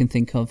thing that I can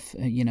think of,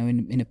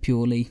 in a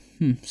purely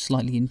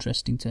slightly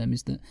interesting term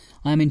is that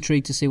I am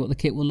intrigued to see what the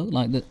kit will look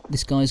like. That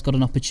this guy's got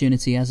an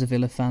opportunity as a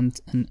Villa fan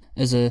and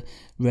as a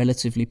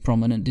relatively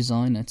prominent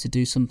designer to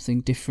do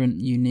something different,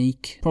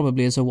 unique,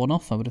 probably as a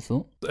one-off, I would have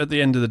thought. At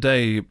the end of the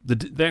day,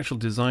 the actual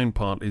design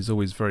part is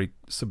always very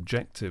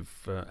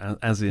subjective,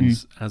 as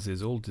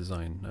is all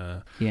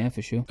design. Yeah,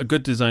 for sure. A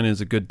good design is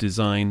a good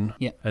design,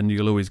 yeah, and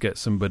you'll always get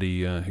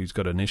somebody who's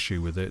got an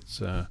issue with it.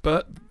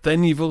 But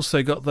then you've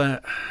also got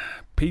that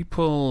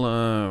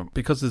people,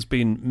 because there's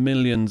been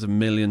millions and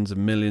millions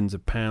and millions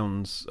of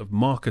pounds of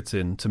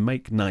marketing to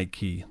make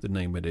Nike the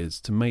name it is,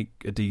 to make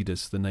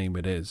Adidas the name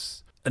it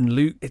is. And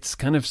Luke, its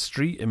kind of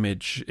street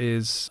image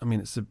is, I mean,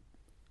 it's a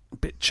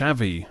bit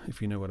chavvy,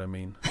 if you know what I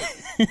mean.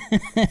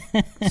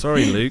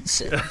 Sorry, Luke.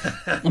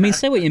 I mean,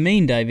 say what you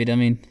mean, David. I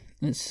mean,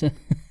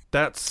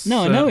 that's...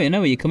 No, I know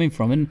where you're coming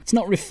from, and it's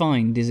not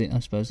refined, is it, I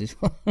suppose, is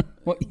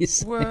what you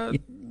say. Well,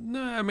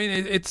 no, I mean,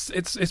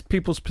 it's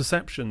people's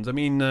perceptions. I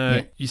mean,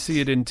 you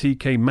see it in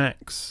TK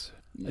Maxx,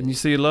 and you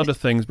see a lot of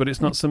things, but it's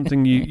not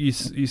something you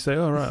say,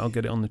 all right, I'll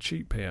get it on the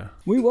cheap here.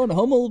 We want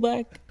Hummel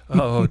back.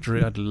 Oh,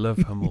 Drew, I'd love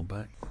Hummel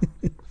back.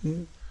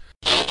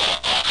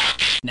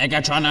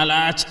 Negatron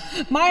alert!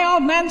 My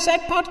Old Man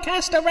Said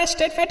podcast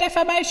arrested for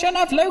defamation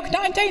of Luke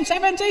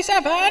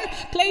 1977.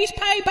 Please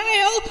pay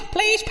bail!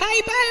 Please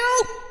pay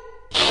bail!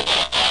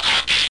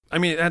 I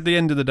mean, at the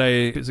end of the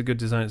day, if it's a good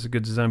design, it's a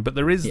good design. But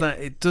there is that,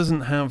 it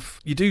doesn't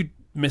have... You do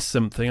miss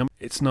something.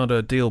 It's not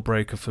a deal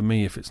breaker for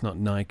me if it's not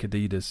Nike,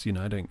 Adidas. You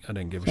know, I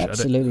don't give a shit.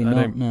 Absolutely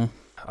not, no.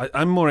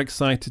 I'm more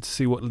excited to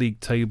see what league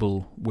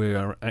table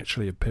we're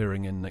actually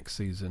appearing in next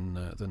season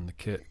than the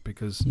kit,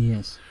 because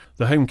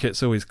the home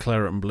kit's always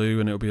claret and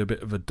blue, and it'll be a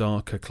bit of a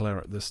darker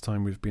claret this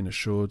time, we've been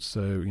assured.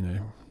 So, you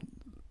know,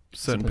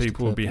 certain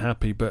people will be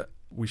happy, but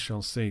we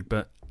shall see.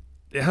 But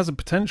it has a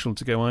potential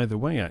to go either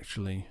way,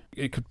 actually.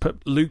 It could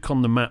put Luke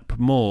on the map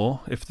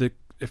more if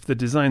the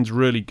design's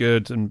really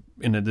good and,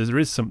 you know, there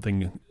is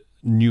something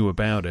new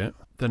about it.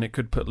 Then it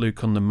could put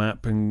Luke on the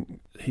map and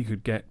he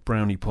could get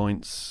brownie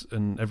points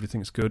and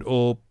everything's good.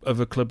 Or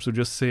other clubs will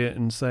just see it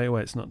and say,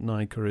 well, it's not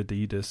Nike or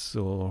Adidas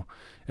or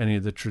any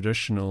of the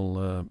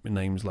traditional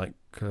names like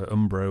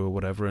Umbro or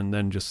whatever, and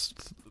then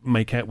just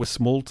make out we're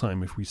small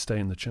time if we stay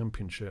in the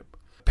Championship.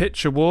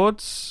 Pitch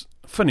Awards...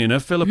 Funny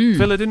enough, Villa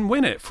didn't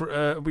win it.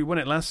 We won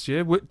it last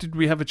year. Did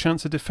we have a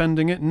chance of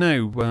defending it?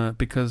 No,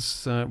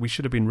 because we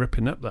should have been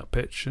ripping up that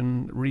pitch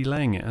and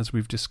relaying it, as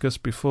we've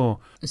discussed before.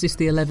 Is this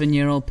the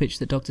 11-year-old pitch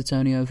that Dr.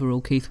 Tony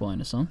overruled Keith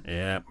Wyner's on?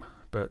 Yeah,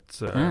 but...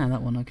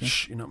 that one, okay.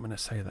 Shh, you're not going to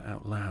say that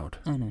out loud.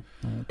 Oh, no.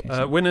 Oh,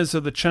 okay. Winners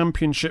of the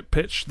Championship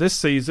pitch this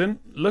season,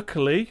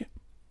 luckily...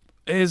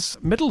 is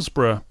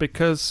Middlesbrough,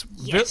 because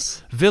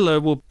Villa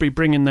will be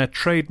bringing their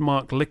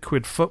trademark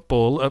liquid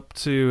football up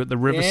to the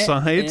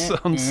Riverside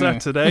on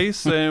Saturday,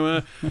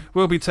 so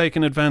we'll be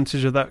taking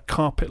advantage of that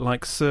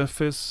carpet-like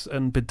surface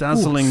and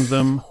bedazzling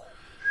them,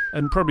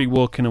 and probably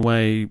walking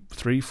away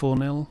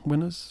 3-4-0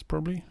 winners,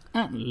 probably.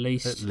 At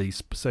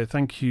least. So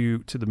thank you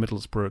to the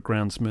Middlesbrough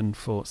groundsman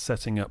for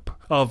setting up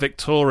our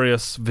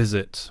victorious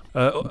visit.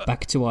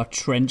 Back to our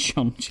trench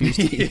on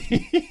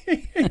Tuesday.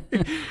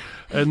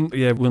 And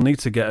yeah, we'll need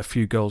to get a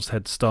few goals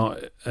head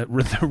start at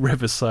the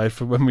Riverside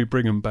for when we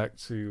bring them back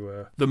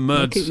to the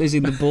mud. Keep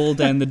losing the ball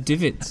down the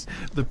divots.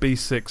 The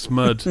B6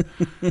 mud.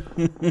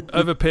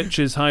 Other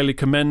pitches highly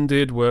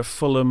commended were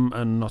Fulham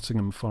and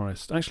Nottingham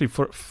Forest. Actually,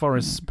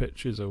 Forest's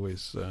pitch is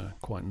always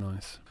quite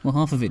nice. Well,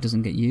 half of it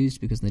doesn't get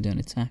used because they don't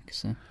attack.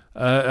 So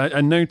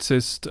I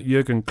noticed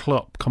Jurgen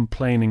Klopp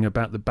complaining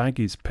about the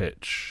Baggies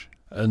pitch.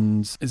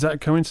 And is that a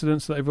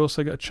coincidence that they've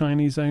also got a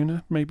Chinese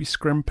owner maybe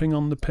scrimping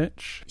on the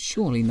pitch?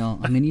 Surely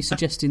not. I mean, you're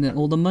suggesting that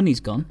all the money's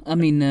gone? I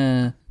mean,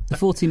 the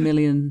 40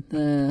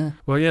 million...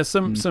 Well, yeah,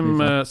 some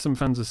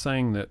fans are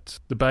saying that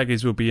the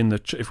Baggies will be in the...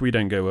 If we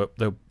don't go up,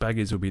 the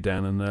Baggies will be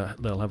down and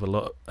they'll have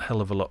hell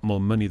of a lot more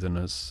money than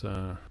us.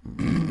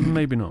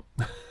 Maybe not.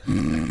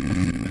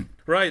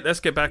 Right,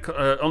 let's get back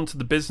onto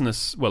the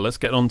business. Well, let's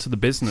get on to the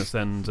business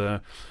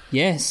and...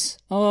 Yes.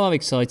 Oh, I'm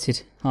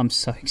excited. I'm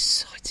so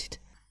excited.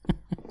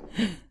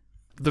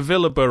 The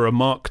Villaborough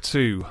Mark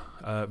II.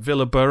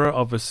 Villaborough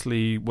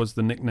obviously was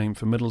the nickname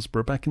for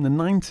Middlesbrough back in the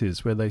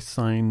 90s, where they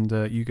signed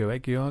Hugo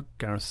Egiard,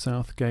 Gareth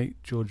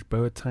Southgate, George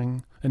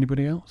Boateng.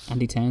 Anybody else?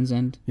 Andy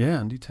Townsend. Yeah,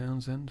 Andy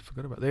Townsend.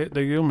 Forgot about that.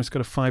 They almost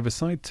got a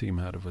five-a-side team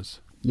out of us.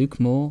 Luke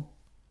Moore.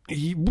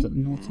 He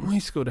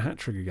scored a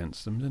hat-trick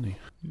against them, didn't he?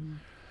 Mm.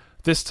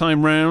 This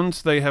time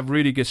round, they have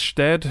Rüdiger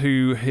Stedt,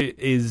 who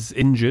is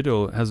injured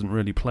or hasn't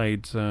really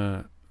played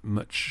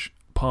much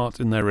part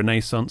in their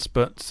renaissance,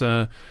 but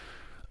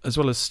as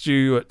well as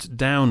Stuart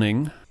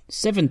Downing.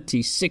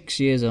 76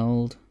 years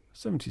old.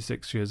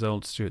 76 years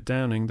old, Stuart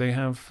Downing. They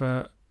have,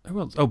 who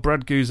else? Oh,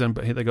 Brad Guzan,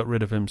 but they got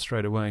rid of him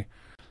straight away.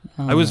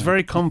 I was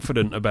very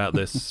confident about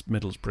this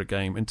Middlesbrough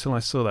game until I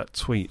saw that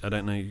tweet. I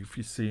don't know if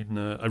you've seen,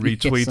 I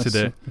retweeted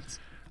it.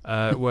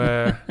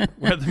 Where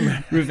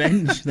the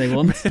revenge they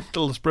want.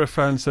 Middlesbrough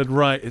fans said,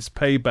 right, it's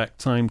payback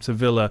time to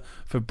Villa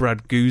for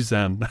Brad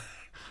Guzan.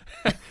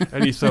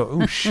 And you thought,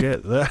 oh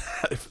shit,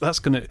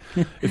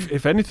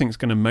 if anything's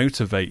gonna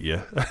motivate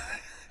you,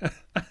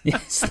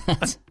 Yes,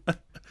 that.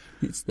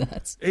 It's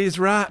that. He's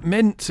right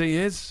mint, he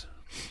is.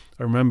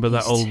 I remember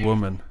that old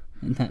woman.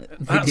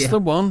 That's the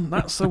one.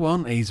 That's the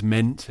one. He's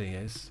mint, he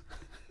is.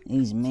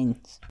 He's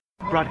mint.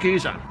 Brad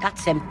Gouza.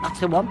 That's him.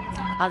 That's the one.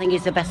 I think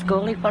he's the best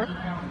goalie for him.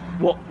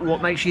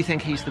 What makes you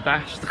think he's the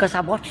best? Because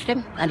I watched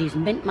him and he's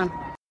mint, man.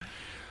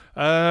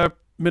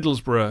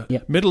 Middlesbrough.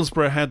 Yep.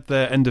 Middlesbrough had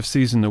their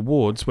end-of-season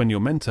awards when you're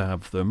meant to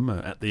have them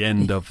at the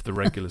end of the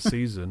regular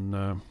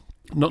season.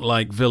 Not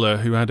like Villa,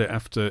 who had it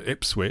after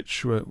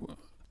Ipswich.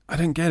 I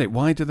don't get it.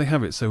 Why do they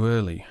have it so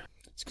early?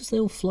 It's because they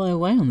all fly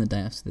away on the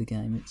day after the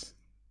game. It's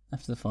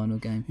after the final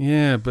game.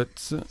 Yeah, but...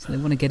 so they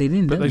want to get it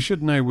in, But don't they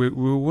should know we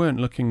weren't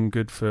looking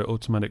good for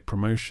automatic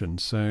promotion,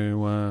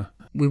 so...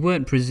 We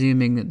weren't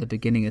presuming at the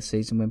beginning of the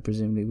season, when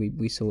presumably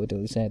we saw it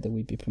all said that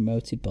we'd be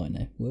promoted by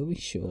now, were we?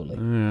 Surely.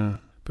 Yeah.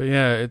 But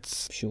yeah,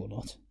 it's... Sure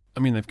not. I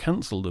mean, they've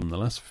cancelled them the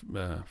last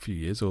few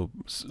years, or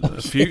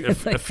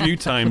a few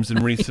times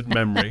in recent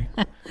memory.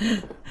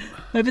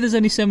 Maybe there's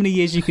only so many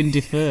years you can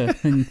defer.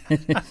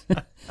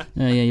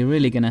 Yeah, you're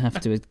really going to have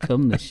to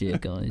come this year,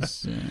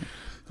 guys.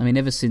 I mean,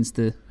 ever since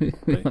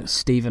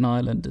Stephen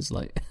Ireland as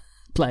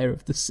player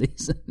of the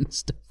season and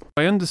stuff.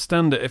 I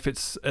understand it if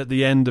it's at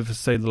the end of,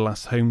 say, the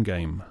last home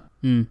game,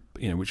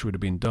 which would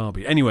have been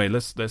Derby. Anyway,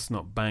 let's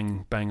not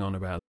bang on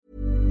about it.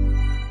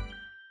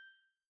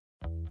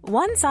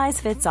 One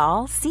size fits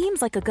all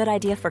seems like a good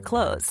idea for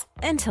clothes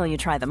until you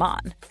try them on.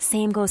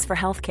 Same goes for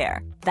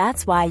healthcare.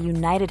 That's why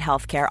United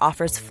Healthcare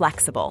offers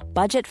flexible,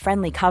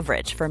 budget-friendly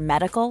coverage for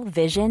medical,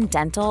 vision,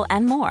 dental,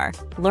 and more.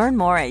 Learn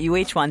more at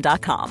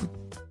uh1.com.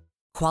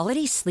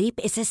 Quality sleep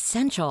is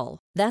essential.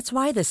 That's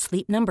why the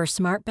Sleep Number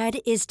Smart Bed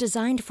is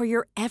designed for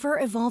your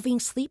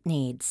ever-evolving sleep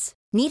needs.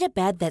 Need a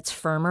bed that's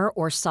firmer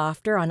or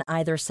softer on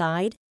either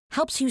side?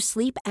 Helps you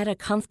sleep at a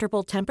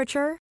comfortable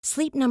temperature?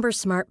 Sleep Number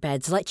Smart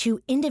Beds let you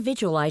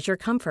individualize your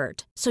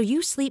comfort, so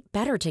you sleep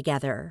better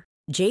together.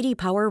 J.D.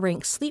 Power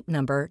ranks Sleep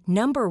Number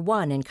number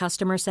 1 in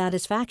customer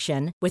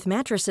satisfaction with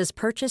mattresses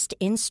purchased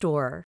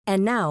in-store.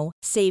 And now,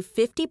 save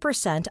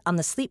 50% on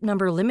the Sleep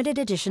Number Limited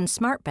Edition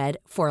Smart Bed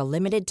for a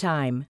limited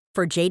time.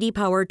 For J.D.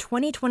 Power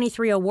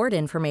 2023 award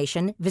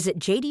information, visit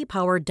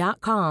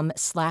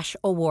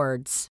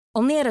jdpower.com/awards.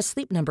 Only at a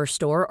Sleep Number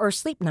store or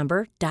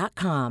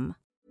sleepnumber.com.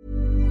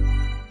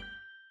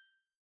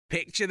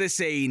 Picture the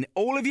scene.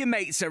 All of your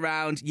mates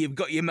around, you've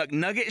got your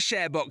McNugget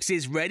share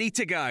boxes ready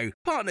to go.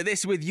 Partner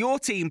this with your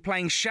team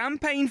playing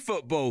champagne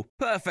football.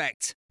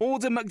 Perfect.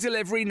 Order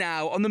McDelivery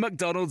now on the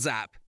McDonald's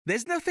app.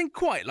 There's nothing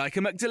quite like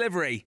a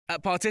McDelivery.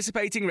 At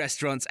participating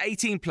restaurants,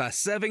 18 plus,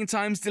 serving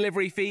times,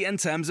 delivery fee and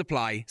terms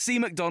apply. See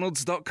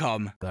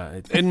mcdonalds.com.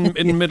 In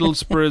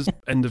Middlesbrough's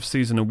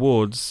end-of-season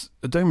awards,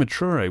 Adama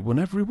Traore won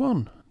every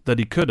one that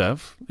he could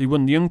have. He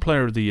won Young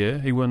Player of the Year,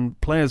 he won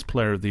Players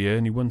Player of the Year,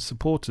 and he won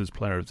Supporters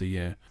Player of the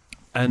Year.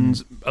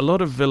 And a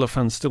lot of Villa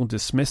fans still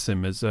dismiss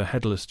him as a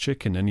headless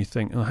chicken, and you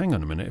think, oh, hang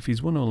on a minute, if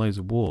he's won all those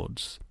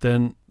awards,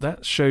 then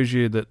that shows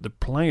you that the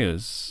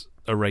players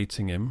are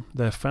rating him,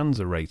 their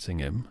fans are rating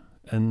him,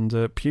 and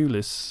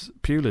Pulis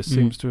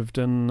seems to have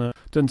done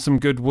some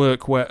good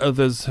work where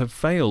others have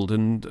failed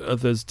and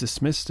others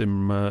dismissed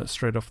him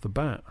straight off the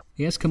bat.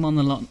 He has come on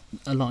a lot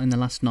in the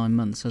last 9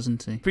 months,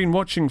 hasn't he? Been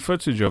watching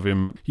footage of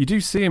him. You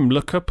do see him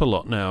look up a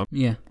lot now.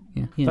 Yeah.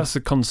 That's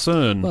a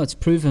concern. Well, it's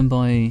proven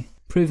by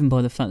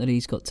the fact that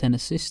he's got 10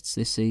 assists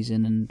this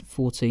season and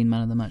 14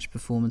 man of the match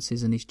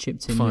performances, and he's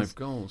chipped in 5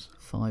 goals.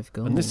 5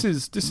 goals. And this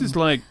is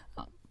like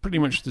pretty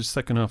much the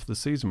second half of the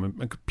season.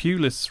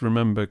 Pulis,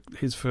 remember,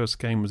 his first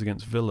game was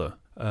against Villa,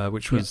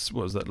 which was,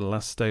 what was that, the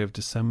last day of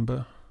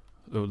December?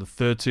 Or the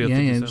 30th of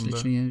December? It was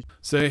literally,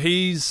 So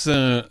he's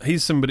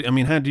somebody, I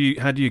mean, how do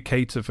you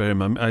cater for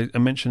him? I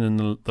mentioned in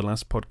the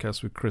last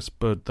podcast with Chris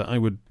Budd that I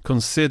would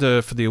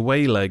consider for the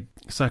away leg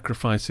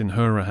sacrificing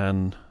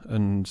Hourihane,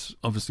 and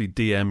obviously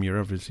DM, you're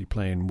obviously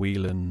playing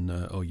Whelan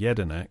or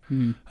Jedinak.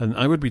 And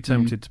I would be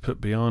tempted to put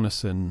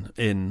Bjarnason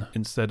in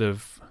instead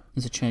of...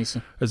 As a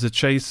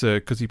chaser,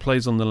 because he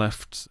plays on the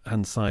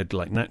left-hand side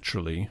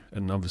naturally,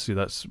 and obviously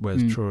that's where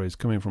Traore is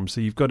coming from. So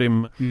you've got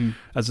him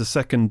as a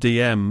second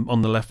DM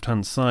on the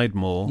left-hand side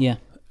more. Yeah.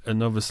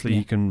 And obviously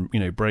he can,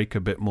 break a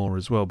bit more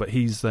as well. But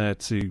he's there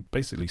to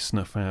basically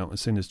snuff out.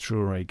 As soon as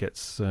Traore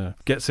gets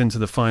into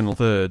the final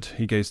third,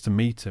 he goes to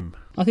meet him.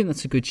 I think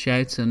that's a good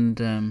shout. And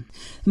I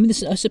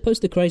suppose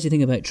the crazy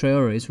thing about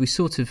Traore is we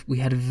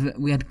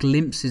had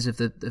glimpses of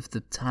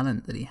the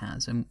talent that he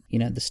has, and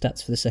the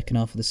stats for the second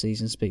half of the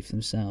season speak for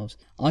themselves.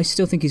 I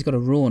still think he's got a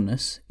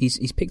rawness.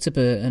 He's picked up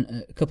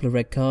a couple of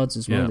red cards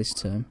as well this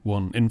term.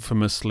 One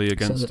infamously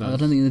against us. I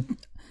don't think.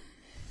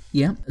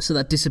 So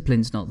that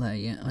discipline's not there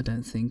yet, I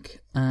don't think.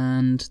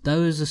 And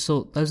those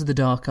are the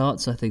dark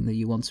arts, I think, that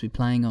you want to be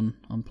playing on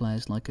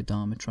players like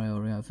Adama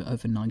Traore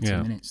over 90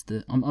 minutes.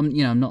 That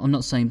I'm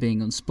not saying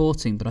being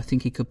unsporting, but I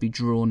think he could be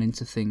drawn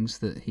into things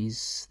that he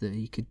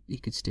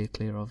could steer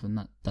clear of,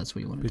 and that's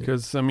what you want to do.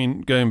 Because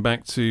going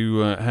back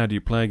to how do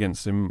you play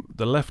against him,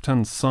 the left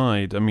hand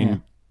side,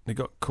 they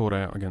got caught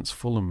out against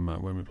Fulham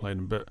when we played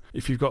them. But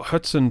if you've got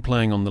Hudson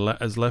playing on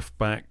as left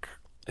back,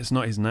 it's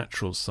not his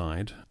natural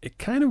side. It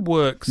kind of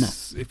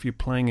works if you're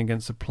playing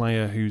against a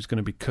player who's going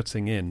to be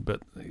cutting in,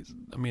 but he's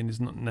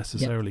not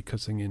necessarily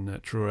cutting in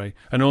Traoré.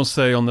 And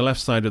also on the left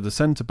side of the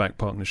centre-back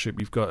partnership,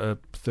 you've got a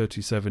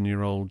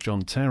 37-year-old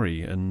John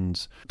Terry,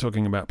 and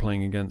talking about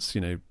playing against,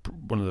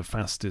 one of the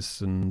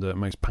fastest and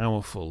most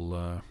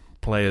powerful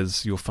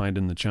players you'll find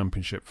in the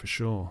Championship for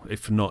sure,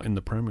 if not in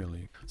the Premier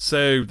League.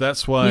 So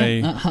that's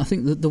why I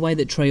think the way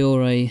that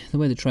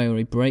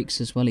Traoré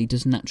breaks as well, he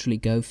does naturally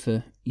go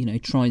for,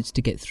 tries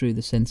to get through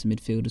the centre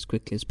midfield as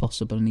quickly as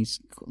possible, and he's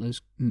got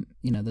those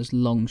those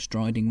long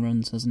striding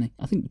runs, hasn't he?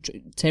 I think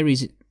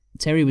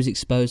Terry was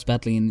exposed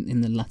badly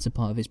in the latter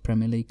part of his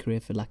Premier League career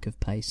for lack of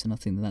pace, and I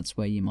think that's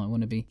where you might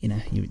want to be.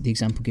 The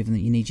example given that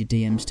you need your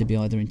DMs to be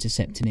either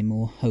intercepting him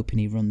or hoping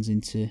he runs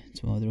into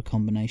either a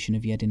combination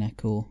of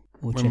Jedinak or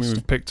Chester. When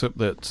we've picked up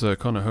that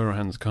Conor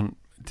Hourihane's,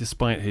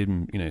 despite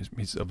him,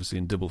 he's obviously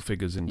in double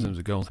figures in terms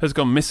of goals, has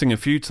gone missing a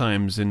few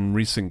times in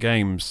recent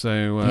games,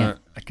 so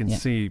I can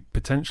see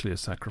potentially a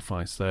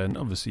sacrifice there. And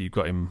obviously you've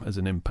got him as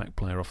an impact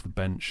player off the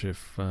bench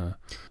if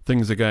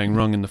things are going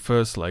wrong in the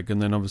first leg,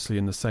 and then obviously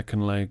in the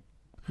second leg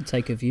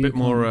take a view, a bit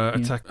more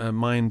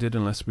attack-minded,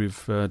 unless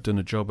we've done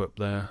a job up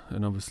there,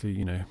 and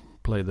obviously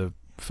play the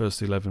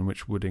first 11,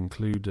 which would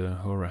include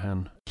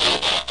Hourihane.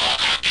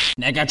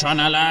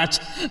 Negatron alert!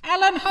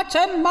 Alan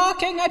Hutton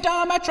marking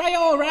Adama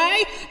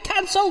Traoré!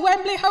 Cancel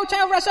Wembley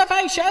Hotel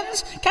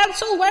reservations!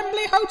 Cancel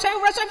Wembley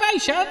Hotel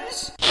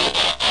reservations!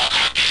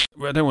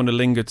 Well, I don't want to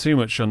linger too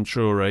much on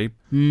Traoré.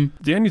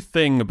 The only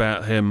thing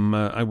about him,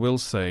 I will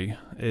say,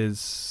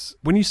 is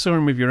when you saw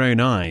him with your own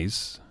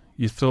eyes,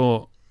 you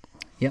thought,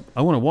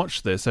 I want to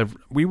watch this.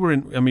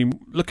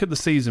 Look at the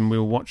season we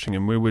were watching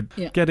him. We were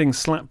getting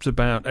slapped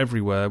about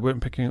everywhere. We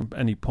weren't picking up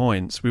any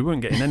points. We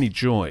weren't getting any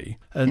joy.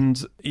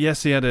 And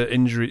yes, he had a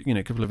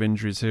couple of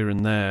injuries here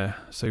and there,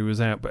 so he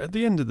was out. But at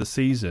the end of the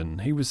season,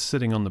 he was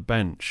sitting on the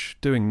bench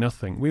doing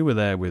nothing. We were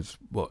there with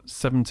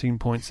 17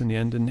 points in the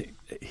end, and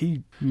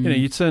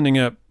you're turning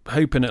up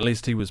hoping at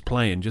least he was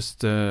playing just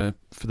for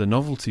the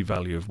novelty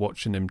value of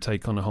watching him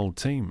take on a whole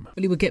team.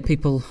 Well, he would get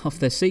people off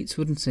their seats,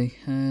 wouldn't he?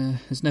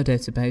 There's no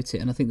doubt about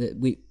it. And I think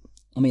that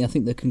I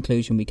think the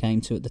conclusion we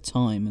came to at the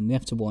time, and we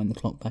have to wind the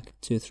clock back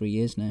 2 or 3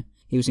 years now,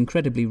 he was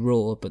incredibly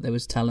raw, but there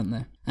was talent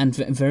there. And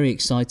very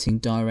exciting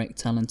direct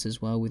talent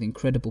as well, with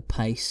incredible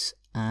pace.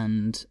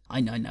 And I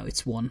know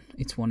it's one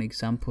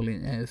example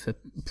of a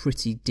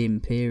pretty dim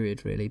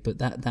period, really, but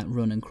that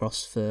run and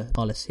cross for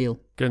Carles Hill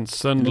against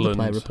Sunderland,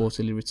 another player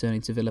reportedly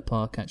returning to Villa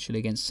Park actually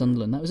against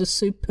Sunderland, that was a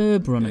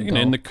superb run and goal.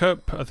 In the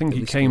Cup, I think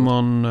he came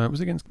on, was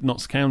against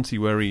Notts County,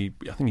 where he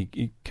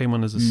came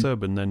on as a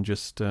sub and then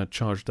just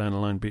charged down the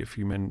line, beat a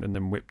few men and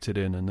then whipped it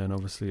in, and then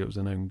obviously it was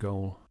an own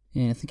goal.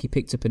 Yeah, I think he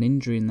picked up an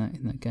injury in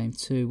that game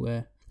too,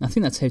 where I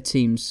think that's how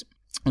teams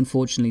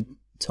unfortunately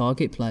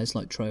target players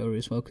like Traoré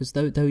as well, because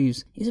though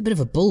he's a bit of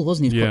a bull,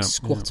 wasn't he? He was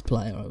quite a squat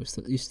player, I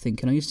used to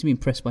think, and I used to be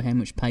impressed by how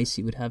much pace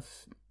he would have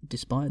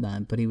despite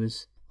that, but he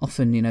was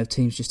often,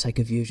 teams just take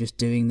a view of just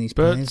doing these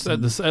players. But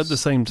at the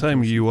same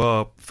time, you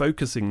are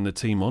focusing the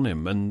team on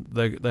him, and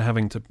they're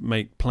having to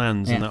make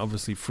plans, and that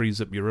obviously frees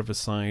up your other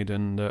side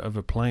and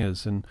other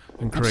players and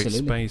create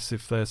space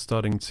if they're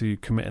starting to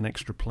commit an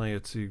extra player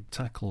to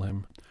tackle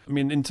him. I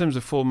mean, in terms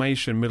of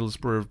formation,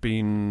 Middlesbrough have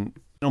been...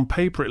 On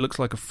paper, it looks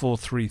like a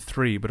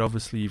 4-3-3, but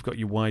obviously you've got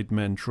your wide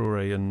men,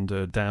 Traoré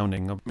and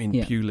Downing. I mean,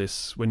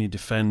 Pulis, when you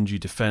defend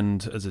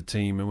as a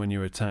team, and when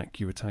you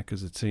attack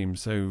as a team.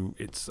 So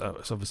it's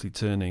obviously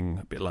turning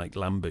a bit like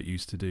Lambert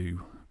used to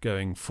do,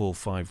 going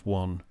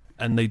 4-5-1.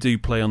 And they do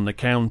play on the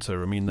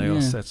counter. I mean, they are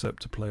set up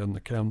to play on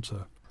the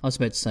counter. I was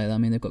about to say that. I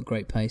mean, they've got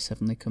great pace,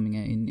 haven't they, coming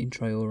out in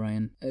Traoré,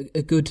 and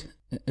a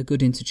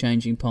good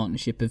interchanging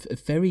partnership of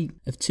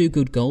two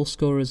good goal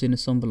scorers in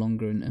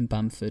Assombalonga and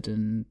Bamford,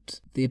 and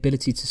the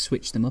ability to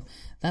switch them up.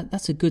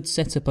 That's a good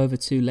setup over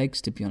 2 legs,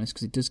 to be honest,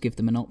 because it does give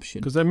them an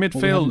option. Because their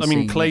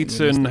midfield,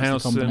 Clayton,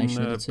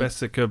 Howson,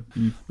 Bessica,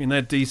 I mean,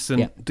 they're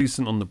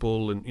decent on the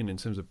ball and in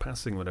terms of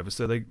passing, whatever.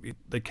 So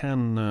they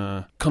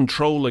can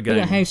control a game.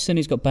 Yeah, Howson,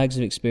 who's got bags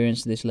of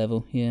experience at this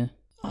level. Yeah.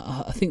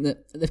 I think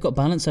that they've got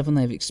balance, haven't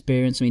they, of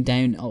experience. I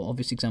mean,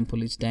 obvious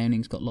example is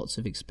Downing's got lots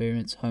of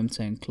experience,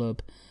 hometown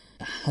club.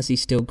 Has he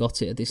still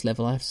got it at this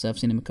level? I have to say, I've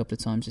seen him a couple of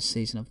times this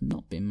season. I've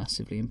not been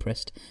massively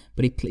impressed,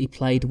 but he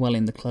played well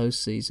in the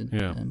closed season,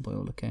 by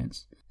all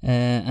accounts.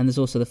 And there's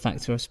also the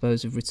factor, I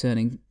suppose, of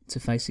returning to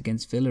face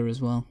against Villa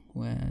as well,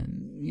 where,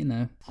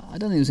 I don't think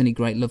there was any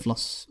great love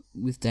loss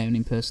with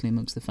Downing personally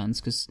amongst the fans,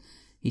 because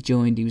he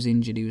joined, he was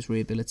injured, he was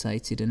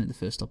rehabilitated, and at the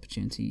first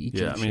opportunity he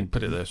jumped ship.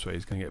 Put it this way,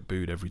 he's going to get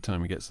booed every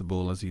time he gets the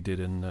ball, as he did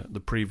in the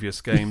previous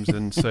games,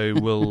 and so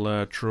will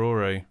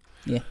Traoré.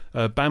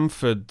 Yeah.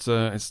 Bamford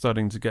is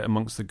starting to get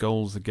amongst the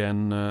goals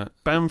again.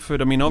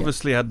 Bamford, I mean,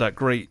 obviously had that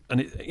great,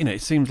 and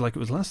it seems like it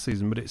was last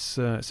season, but it's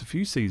a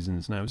few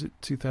seasons now. Is it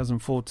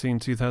 2014,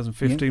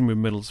 2015 with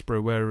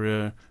Middlesbrough,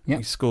 where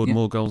he scored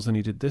more goals than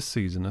he did this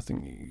season? I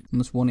think he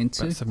almost 1 in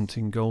 2. About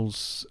 17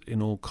 goals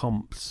in all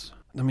comps.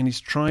 I mean, he's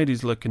tried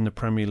his luck in the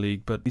Premier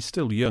League, but he's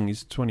still young.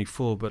 He's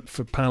 24. But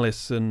for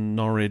Palace and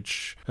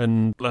Norwich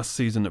and last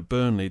season at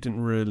Burnley,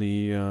 didn't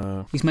really...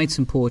 He's made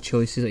some poor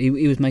choices. He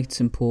was making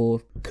some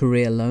poor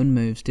career loan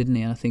moves, didn't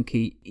he? And I think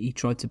he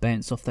tried to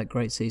bounce off that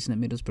great season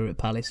at Middlesbrough at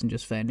Palace and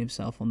just found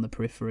himself on the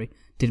periphery.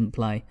 Didn't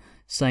play.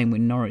 Same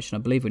with Norwich. And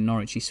I believe with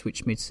Norwich, he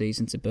switched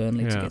mid-season to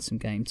Burnley to get some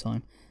game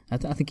time. I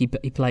think he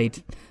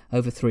played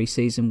over 3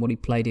 seasons what he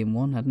played in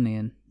 1, hadn't he?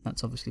 And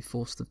that's obviously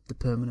forced the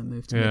permanent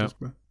move to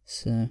Middlesbrough.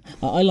 So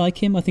I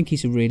like him. I think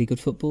he's a really good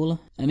footballer.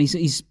 I mean,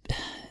 he's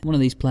one of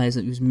these players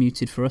that was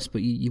muted for us,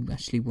 but you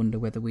actually wonder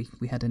whether we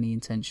had any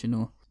intention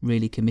or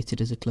really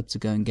committed as a club to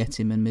go and get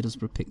him, and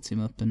Middlesbrough picked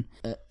him up. And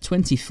at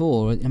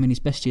 24, I mean, his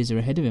best years are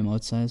ahead of him, I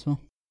would say, as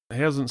well. He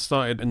hasn't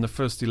started in the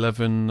first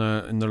 11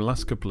 in the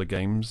last couple of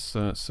games,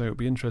 so it'll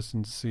be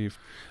interesting to see if...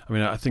 I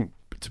mean, I think,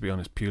 to be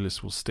honest,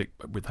 Pulis will stick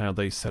with how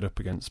they set up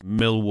against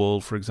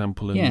Millwall, for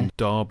example, and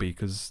Derby,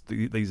 because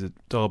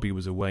Derby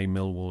was away,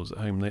 Millwall was at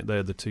home.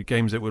 They're the 2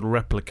 games that would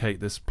replicate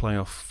this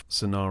playoff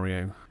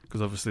scenario,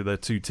 because obviously they're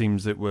 2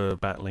 teams that were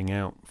battling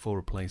out for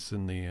a place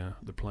in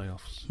the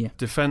playoffs. Yeah.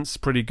 Defence,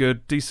 pretty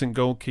good. Decent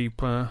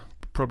goalkeeper.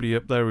 Probably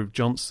up there with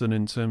Johnson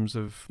in terms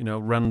of,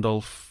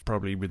 Randolph,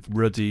 probably with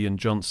Ruddy and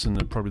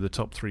Johnson are probably the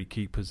top 3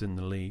 keepers in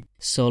the league.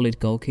 Solid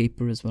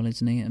goalkeeper as well,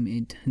 isn't he? I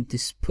mean,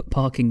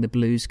 parking the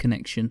Blues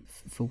connection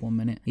for 1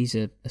 minute. He's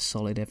a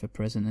solid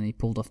ever-present, and he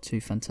pulled off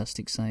 2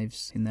 fantastic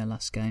saves in their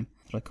last game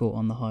that I caught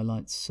on the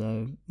highlights.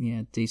 So,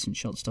 yeah, decent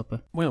shot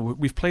stopper. Well,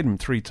 we've played him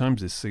 3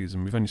 times this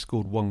season. We've only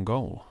scored 1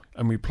 goal.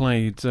 And we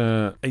played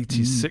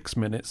 86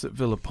 minutes at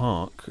Villa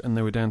Park, and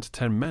they were down to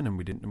 10 men,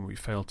 and we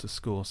failed to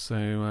score. So,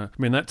 I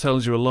mean, that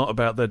tells you a lot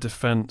about their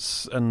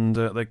defence and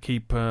their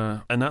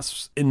keeper. And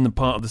that's in the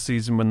part of the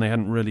season when they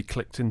hadn't really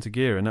clicked into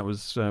gear, and that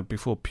was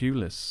before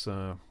Pulis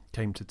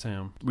came to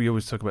town. We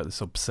always talk about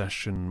this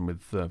obsession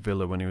with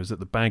Villa when he was at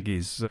the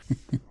Baggies.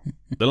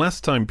 The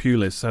last time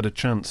Pulis had a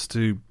chance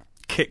to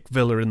kick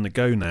Villa in the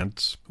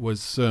gonads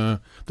was the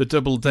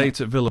double date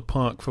at Villa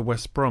Park for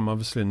West Brom,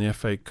 obviously in the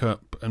FA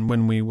Cup, and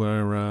when we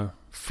were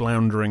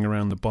floundering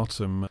around the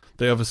bottom,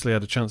 they obviously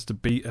had a chance to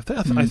beat... I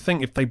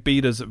think if they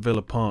beat us at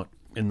Villa Park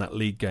in that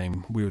league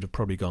game, we would have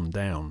probably gone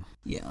down.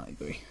 Yeah, I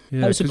agree.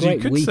 Yeah, because you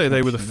could say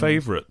they were the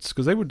favourites,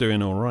 because they were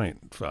doing all right.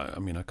 I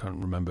mean, I can't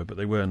remember, but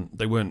they weren't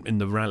in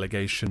the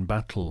relegation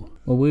battle.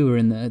 Well, we were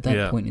at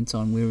that point in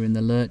time, we were in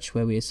the lurch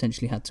where we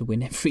essentially had to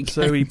win every game.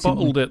 So he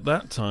bottled it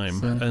that time.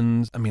 So.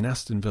 And, I mean,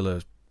 Aston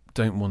Villa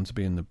don't want to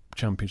be in the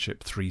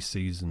Championship 3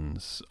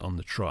 seasons on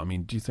the trot. I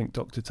mean, do you think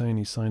Dr.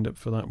 Taney signed up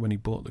for that when he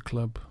bought the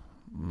club?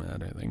 I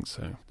don't think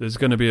so. There's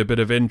going to be a bit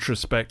of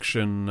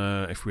introspection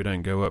if we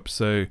don't go up.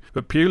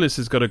 But Pulis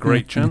has got a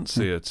great chance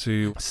here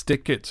to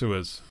stick it to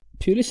us.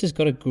 Pulis has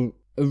got a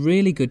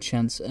really good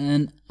chance,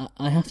 and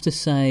I have to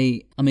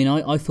say, I mean,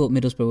 I thought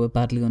Middlesbrough were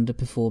badly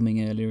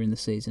underperforming earlier in the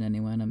season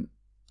anyway, and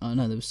I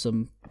know there was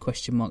some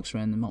question marks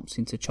around them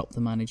opting to chop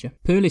the manager.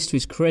 Pulis, to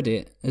his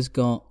credit, has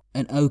got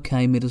an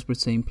okay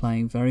Middlesbrough team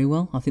playing very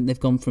well. I think they've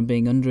gone from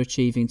being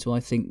underachieving to,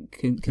 I think,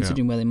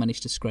 considering where they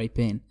managed to scrape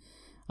in,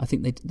 I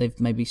think they've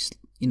maybe,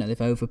 they've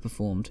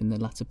overperformed in the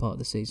latter part of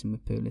the season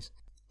with Pulis.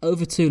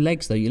 Over 2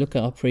 legs, though, you look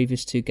at our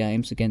previous 2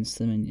 games against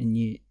them, and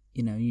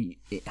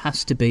it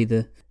has to be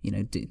the,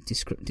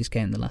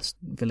 discount the last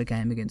Villa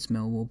game against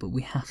Millwall, but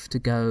we have to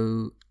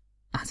go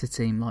at a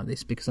team like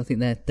this because I think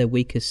their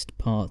weakest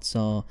parts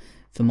are,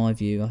 for my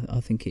view, I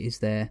think it is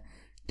their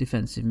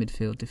defensive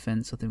midfield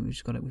defence. I think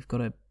we've got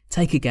to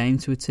take a game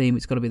to a team.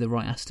 It's got to be the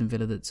right Aston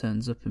Villa that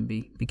turns up and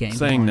be game.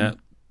 Saying that,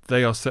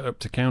 they are set up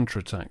to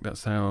counter-attack.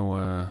 That's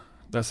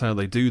how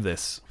they do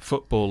this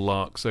football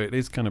lark. So it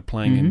is kind of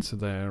playing into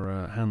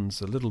their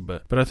hands a little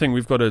bit. But I think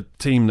we've got a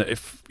team that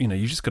if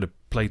you just got to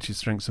play to your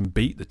strengths and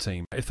beat the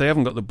team. If they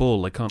haven't got the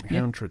ball, they can't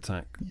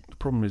counter-attack. The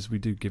problem is we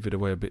do give it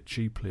away a bit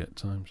cheaply at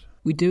times.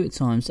 We do at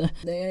times.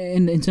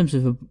 In terms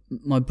of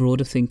my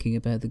broader thinking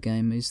about the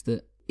game is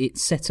that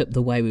it's set up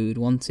the way we would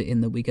want it,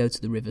 in that we go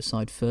to the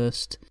Riverside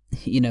first.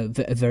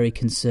 A very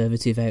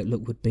conservative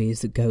outlook would be is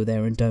that go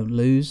there and don't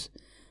lose.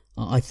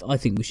 I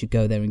think we should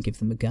go there and give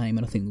them a game,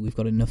 and I think that we've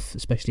got enough,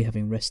 especially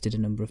having rested a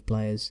number of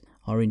players.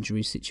 Our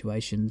injury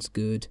situation's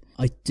good.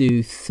 I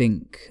do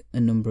think a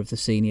number of the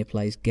senior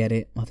players get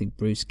it. I think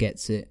Bruce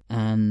gets it,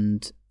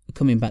 and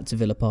coming back to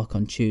Villa Park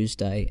on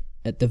Tuesday,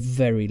 at the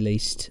very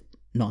least,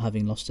 not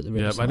having lost at the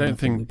Riverside. Yeah, but I don't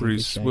think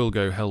Bruce will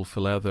go hell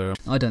for leather.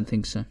 I don't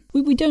think so.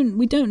 We don't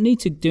need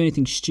to do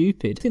anything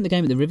stupid. I think the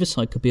game at the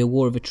Riverside could be a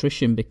war of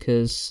attrition,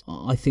 because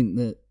I think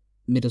that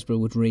Middlesbrough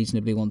would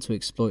reasonably want to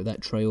exploit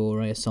that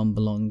Traore,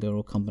 Assombalonga,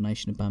 or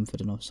combination of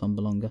Bamford and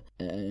Assombalonga,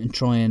 and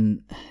try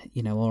and,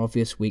 our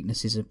obvious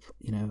weaknesses are,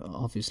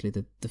 obviously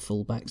the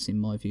full-backs, in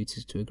my view,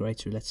 to a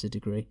greater or lesser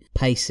degree.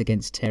 Pace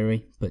against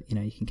Terry, but,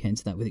 you can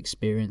counter that with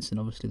experience and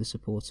obviously the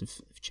support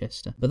of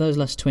Chester. But those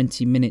last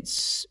 20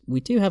 minutes, we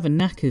do have a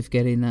knack of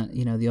getting that,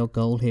 the odd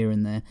goal here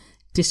and there.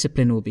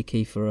 Discipline will be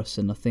key for us,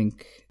 and I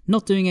think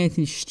not doing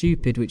anything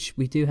stupid, which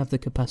we do have the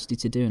capacity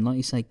to do, and like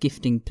you say,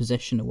 gifting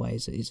possession away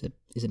is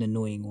an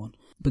annoying one.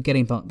 But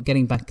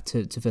getting back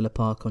to Villa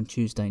Park on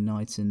Tuesday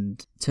night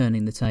and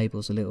turning the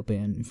tables a little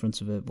bit in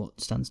front of what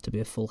stands to be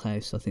a full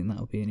house, I think that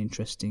will be an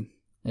interesting,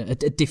 a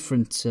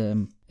different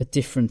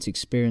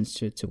experience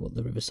to what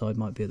the Riverside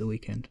might be at the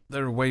weekend.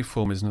 Their away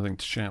form is nothing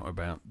to shout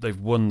about. They've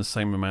won the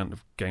same amount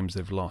of games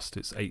they've lost.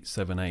 It's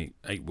 8-7-8,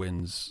 8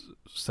 wins,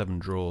 7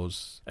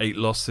 draws, 8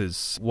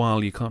 losses.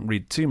 While you can't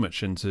read too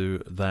much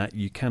into that,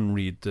 you can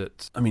read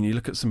that. I mean, you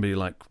look at somebody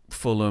like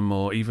Fulham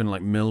or even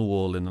like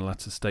Millwall in the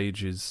latter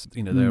stages,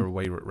 their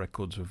away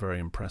records were very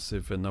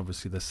impressive, and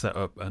obviously they're set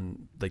up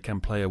and they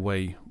can play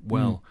away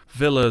well.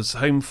 Villa's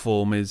home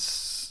form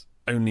is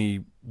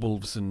only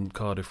Wolves and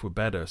Cardiff were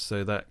better,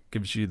 so that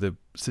gives you the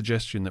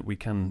suggestion that we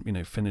can,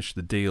 finish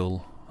the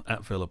deal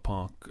at Villa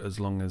Park as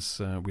long as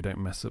we don't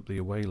mess up the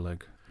away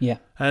leg. Yeah.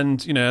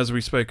 And, as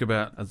we spoke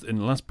about in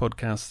the last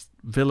podcast,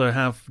 Villa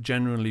have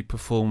generally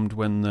performed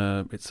when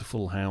it's a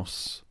full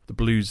house. The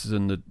Blues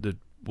and the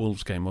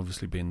Wolves game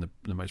obviously being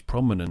the most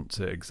prominent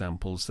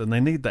examples, and they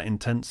need that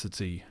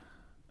intensity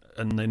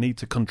and they need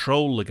to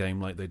control the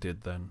game like they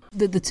did then.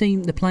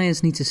 The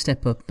players need to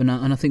step up, and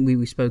I think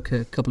we spoke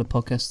a couple of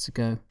podcasts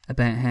ago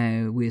about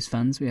how we as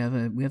fans we have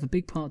a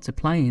big part to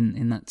play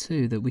in that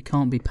too. That we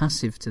can't be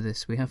passive to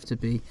this. We have to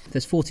be.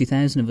 There's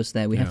 40,000 of us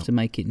there. We have to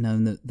make it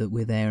known that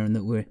we're there and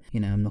that we're.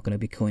 I'm not going to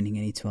be coining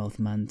any 12th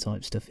man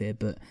type stuff here,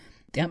 but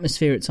the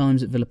atmosphere at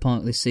times at Villa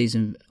Park this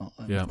season,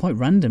 quite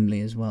randomly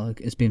as well,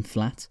 has been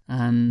flat.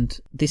 And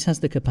this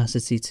has the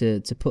capacity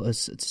to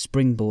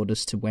springboard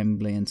us to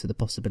Wembley and to the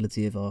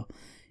possibility of our,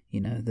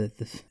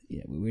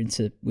 we're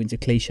into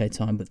cliche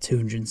time, but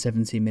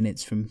 270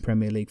 minutes from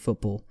Premier League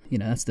football.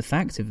 That's the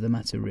fact of the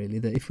matter, really.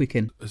 That if we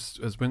can,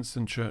 as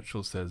Winston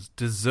Churchill says,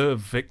 deserve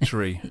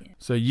victory.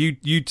 So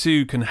you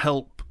too can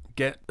help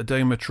get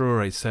Adama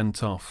Traore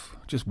sent off.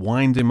 Just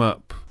wind him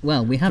up.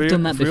 Well, we have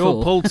done that before. We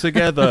all pull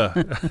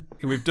together.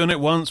 We've done it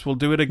once, we'll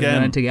do it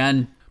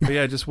again. But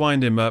yeah, just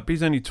wind him up.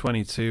 He's only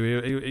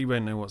 22. He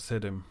won't know what's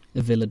hit him.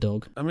 A Villa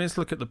dog. I mean, let's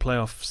look at the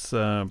playoffs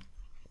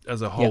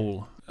as a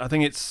whole. I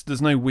think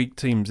there's no weak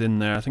teams in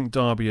there. I think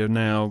Derby are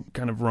now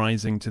kind of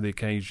rising to the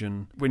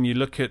occasion. When you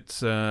look at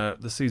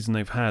the season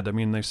they've had, I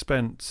mean, they've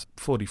spent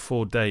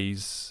 44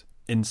 days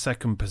in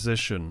second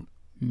position.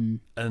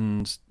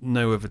 And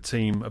no other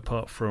team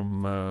apart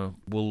from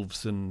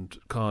Wolves and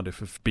Cardiff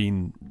have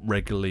been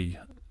regularly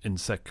in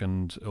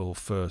second or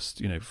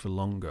first, for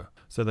longer.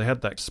 So they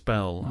had that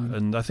spell,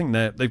 and I think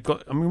they've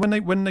got. I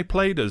mean, when they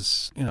played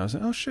us, I was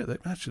like, oh shit,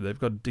 they've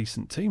got a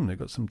decent team. They've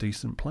got some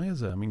decent players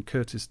there. I mean,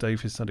 Curtis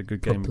Davis had a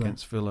good game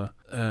against Villa,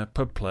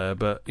 pub player,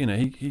 but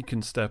he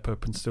can step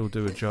up and still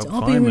do a job.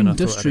 Derby are an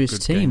industrious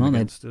team,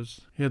 aren't they?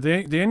 Yeah,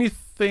 the only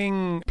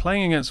thing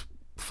playing against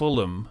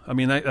Fulham, I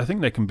mean, I think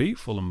they can beat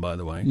Fulham, by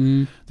the way.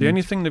 The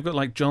only thing they've got,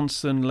 like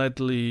Johnson,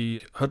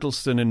 Ledley,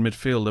 Huddleston in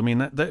midfield, I mean,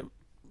 that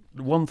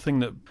one thing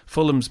that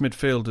Fulham's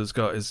midfield has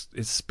got is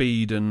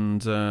speed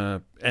and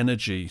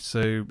energy.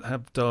 So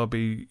have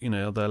Derby,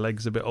 their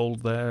legs a bit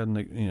old there, and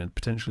they,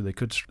 potentially they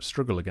could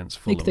struggle against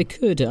Fulham. They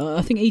could.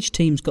 I think each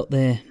team's got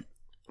their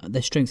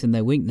strength and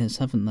their weakness,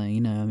 haven't they?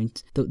 I mean,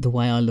 the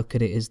way I look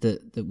at it is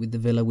that with the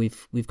Villa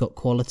we've got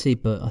quality,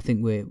 but I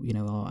think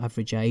our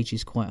average age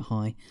is quite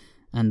high.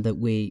 And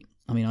that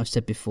I've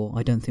said before,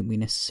 I don't think we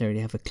necessarily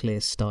have a clear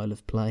style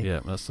of play. Yeah,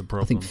 that's the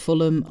problem. I think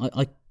Fulham,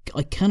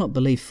 I cannot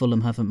believe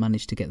Fulham haven't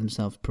managed to get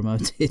themselves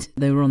promoted.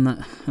 They were on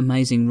that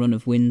amazing run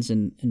of wins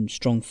and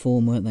strong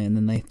form, weren't they? And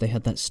then they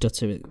had that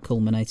stutter. It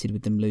culminated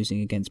with them losing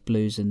against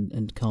Blues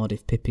and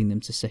Cardiff, pipping them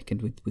to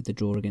second with the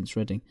draw against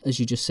Reading. As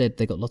you just said,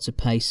 they got lots of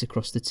pace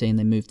across the team.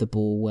 They moved the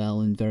ball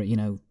well and very,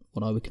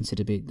 what I would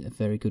consider to be a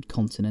very good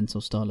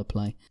continental style of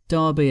play.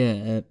 Derby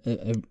a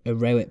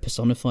Rowett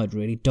personified,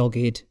 really,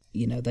 dogged.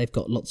 They've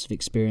got lots of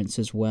experience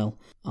as well.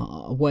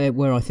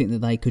 Where I think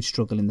that they could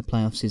struggle in the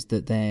playoffs is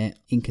that their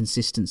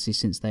inconsistency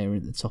since they were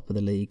at the top of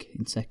the league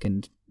in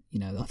second.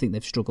 I think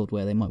they've struggled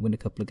where they might win a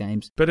couple of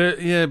games. But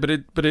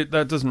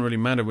that doesn't really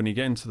matter when you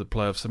get into the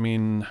playoffs. I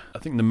mean, I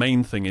think the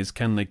main thing is,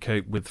 can they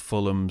cope with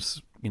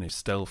Fulham's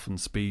stealth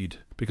and speed?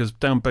 Because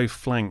down both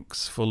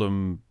flanks,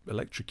 Fulham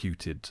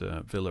electrocuted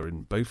Villa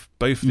in both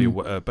of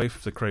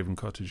the Craven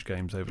Cottage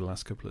games over the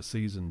last couple of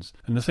seasons.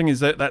 And the thing is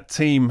that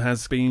team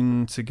has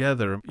been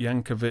together.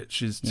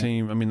 Jankovic's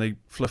team, I mean, they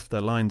fluffed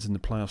their lines in the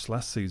playoffs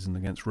last season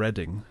against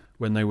Reading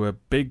when they were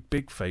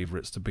big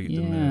favourites to beat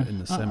them in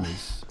the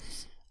semis.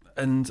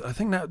 And I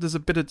think that there's a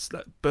bit of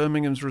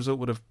Birmingham's result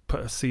would have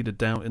put a seed of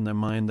doubt in their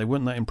mind. They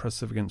weren't that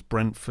impressive against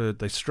Brentford.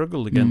 They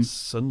struggled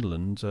against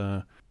Sunderland,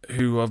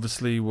 who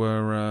obviously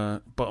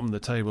were bottom of the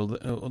table.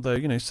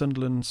 Although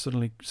Sunderland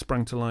suddenly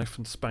sprang to life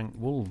and spanked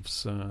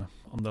Wolves on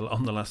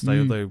the last day.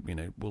 Although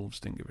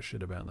Wolves didn't give a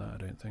shit about that, I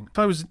don't think. If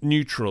I was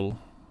neutral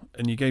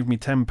and you gave me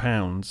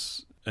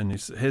 £10 and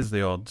here's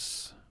the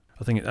odds.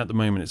 I think at the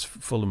moment it's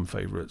Fulham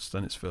favourites,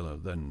 then it's Villa,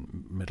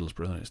 then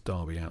Middlesbrough, then it's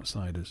Derby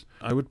outsiders.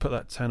 I would put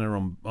that tenner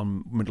on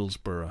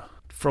Middlesbrough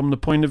from the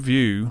point of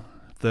view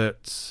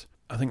that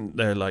I think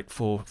they're like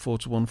 4-1,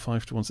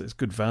 5-1, so it's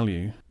good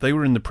value. They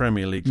were in the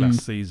Premier League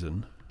last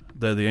season.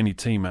 They're the only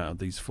team out of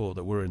these four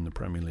that were in the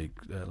Premier League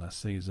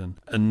last season.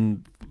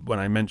 And when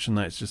I mention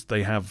that, it's just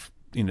they have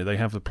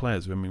the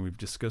players. I mean, we've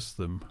discussed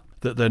them.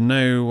 That they're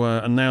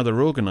and now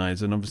they're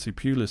organised, and obviously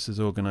Pulis is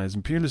organised,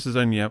 and Pulis has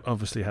only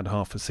obviously had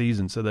half a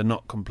season, so they're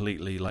not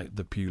completely like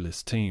the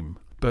Pulis team.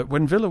 But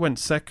when Villa went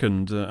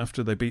second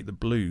after they beat the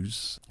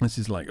Blues, this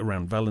is like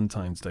around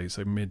Valentine's Day,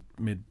 so mid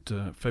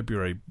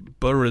February,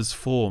 Borough's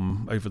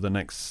form over the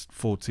next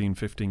 14,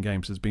 15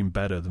 games has been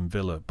better than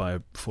Villa by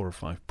 4 or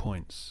 5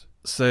 points.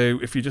 So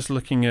if you're just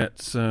looking at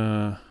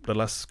the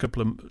last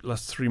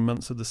 3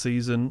 months of the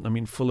season, I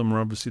mean, Fulham are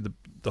obviously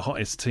the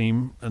hottest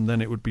team, and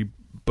then it would be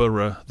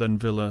Borough, then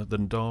Villa,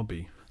 then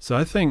Derby. So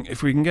I think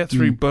if we can get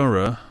through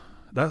Borough,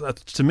 that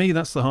to me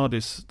that's the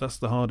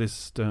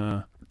hardest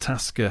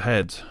task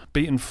ahead.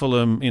 Beating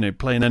Fulham,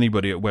 playing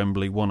anybody at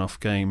Wembley, one-off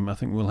game. I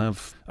think we'll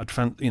have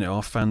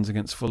our fans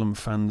against Fulham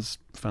fans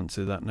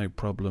fancy that, no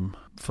problem.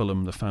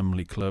 Fulham, the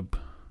family club.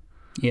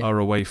 Yeah. Our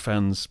away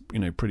fans,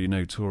 pretty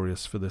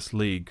notorious for this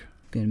league.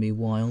 Going to be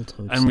wild.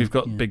 And we've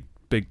got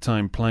big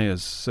time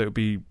players, so it'll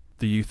be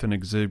the youth and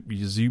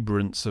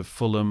exuberance of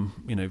Fulham,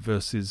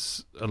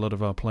 versus a lot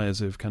of our players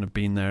who've kind of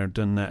been there and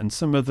done that, and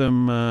some of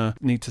them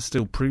need to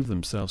still prove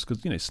themselves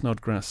because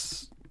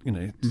Snodgrass,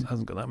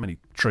 hasn't got that many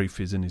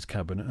trophies in his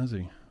cabinet, has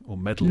he? Or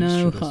medals?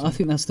 No, I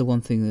think that's the one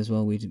thing as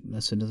well.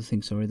 That's another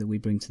thing, that we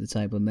bring to the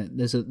table. And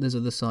there's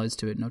other sides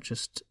to it, not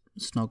just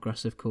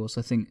Snodgrass, of course.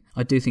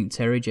 I do think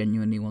Terry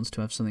genuinely wants to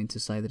have something to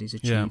say that he's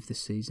achieved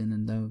this season,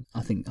 and though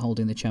I think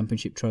holding the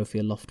Championship trophy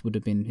aloft would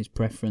have been his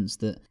preference,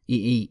 that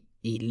he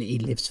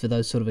lives for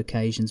those sort of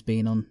occasions,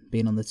 being on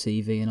the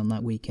TV, and on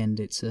that weekend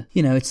it's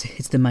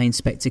it's the main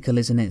spectacle,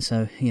 isn't it?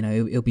 So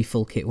he'll be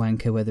full kit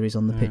wanker whether he's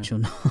on the pitch or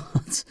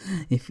not.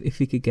 if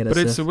he could get us.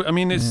 But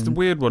it's the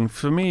weird one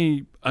for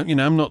me.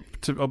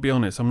 I'll be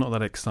honest, I'm not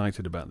that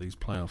excited about these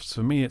playoffs.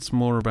 For me, it's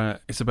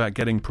about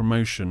getting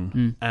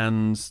promotion,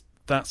 and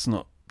that's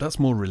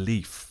more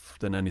relief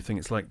than anything.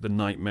 It's like the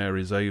nightmare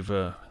is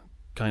over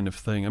kind of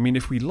thing. I mean,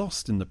 if we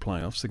lost in the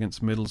playoffs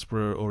against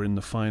Middlesbrough or in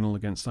the final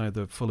against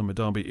either Fulham or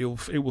Derby, it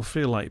will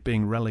feel like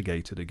being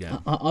relegated again.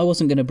 I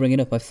wasn't going to bring it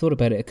up. I've thought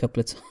about it a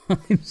couple of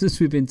times as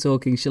we've been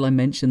talking. Shall I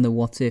mention the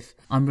what if?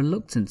 I'm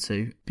reluctant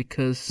to,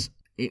 because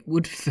it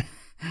would...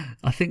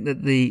 I think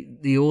that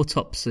the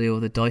autopsy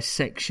or the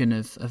dissection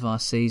of our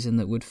season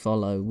that would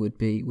follow would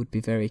be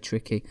very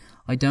tricky.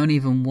 I don't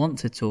even want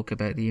to talk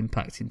about the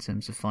impact in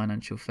terms of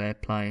financial fair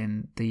play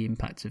and the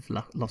impact of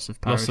loss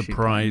of parachute. Loss of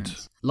pride.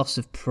 Loss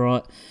of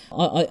pride.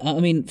 I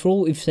mean, for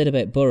all we've said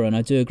about Borough, and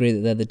I do agree that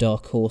they're the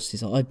dark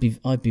horses, I'd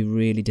be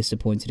really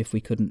disappointed if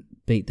we couldn't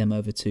beat them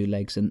over 2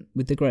 legs. And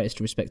with the greatest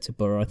respect to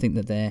Borough, I think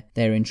that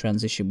they're in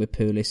transition with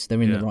Pulis.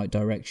 They're in the right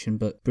direction,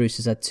 but Bruce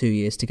has had 2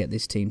 years to get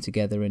this team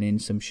together and in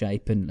some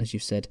shape. And as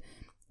you've said,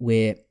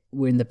 we're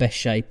in the best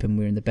shape and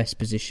we're in the best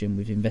position.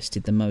 We've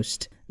invested the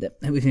most.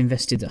 We've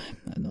invested,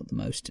 not the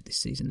most this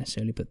season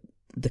necessarily, but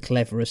the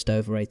cleverest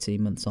over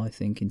 18 months, I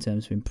think, in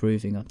terms of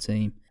improving our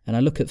team. And I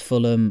look at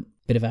Fulham,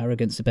 bit of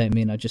arrogance about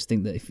me, and I just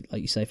think that, if,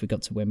 like you say, if we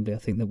got to Wembley, I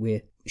think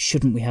that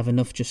shouldn't we have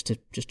enough just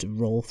to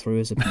roll through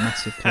as a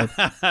massive club?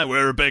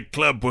 We're a big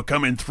club. We're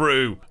coming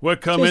through. We're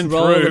coming just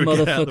roll through.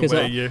 The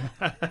motherfuckers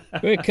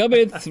up. We're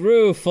coming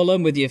through,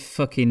 Fulham, with your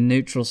fucking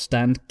neutral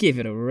stand. Give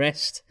it a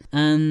rest.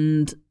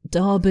 And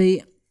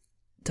Derby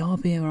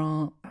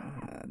are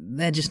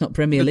they're just not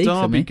Premier League for me.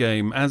 The Derby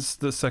game, as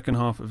the second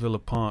half at Villa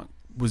Park,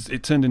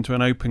 it turned into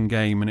an open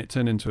game and it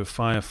turned into a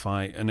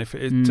firefight. And if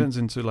it turns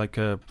into like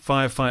a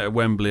firefight at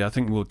Wembley, I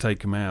think we'll take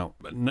them out.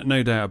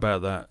 No doubt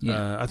about that.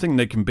 Yeah. I think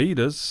they can beat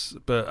us,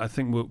 but I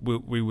think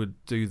we would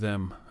do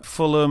them.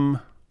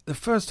 Fulham, the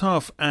first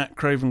half at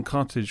Craven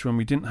Cottage, when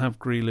we didn't have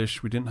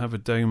Grealish, we didn't have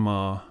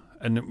Adomar,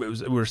 and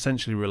we're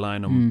essentially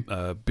relying on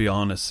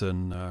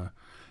Bjarnason,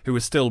 who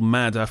was still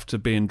mad after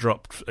being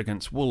dropped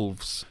against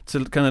Wolves,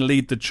 to kind of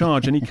lead the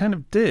charge, and he kind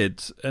of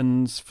did.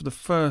 And for the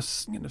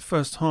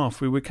first half,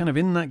 we were kind of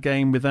in that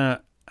game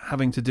without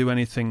having to do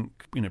anything,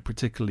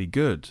 particularly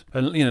good.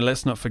 And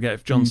let's not forget,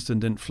 if Johnston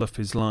didn't fluff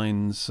his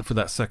lines for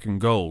that second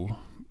goal,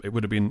 it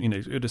would have been,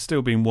 it would have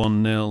still been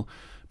 1-0.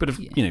 But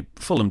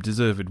Fulham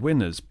deserved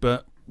winners,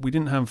 but we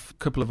didn't have a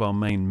couple of our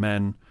main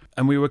men,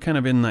 and we were kind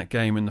of in that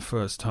game in the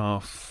first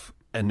half.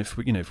 And if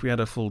we had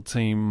a full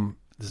team,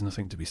 there's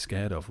nothing to be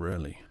scared of,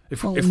 really.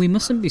 If we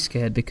mustn't be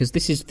scared, because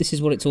this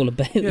is what it's all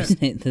about,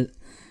 isn't it? That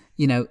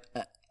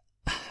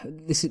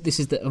this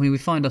is the. I mean, we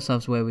find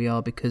ourselves where we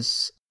are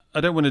because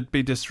I don't want to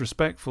be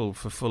disrespectful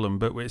for Fulham,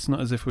 but it's not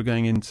as if we're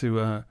going into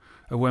a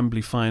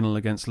Wembley final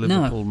against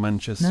Liverpool,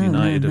 Manchester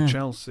United, or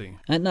Chelsea.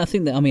 And I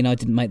think that, I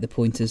didn't make the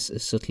point as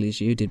subtly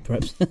as you did,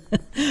 perhaps,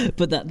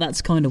 but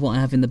that's kind of what I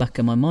have in the back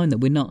of my mind, that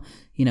we're not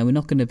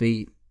going to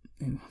be,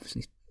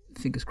 obviously.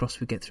 Fingers crossed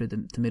we get through the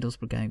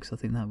Middlesbrough game, because I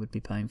think that would be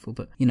painful.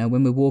 But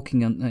when we're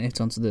walking out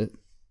onto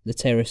the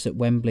terrace at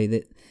Wembley,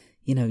 that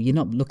you're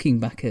not looking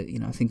back at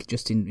I think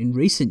just in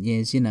recent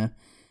years,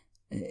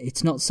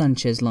 it's not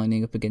Sanchez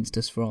lining up against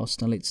us for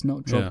Arsenal, it's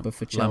not Drogba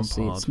for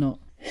Chelsea, Lampard. It's not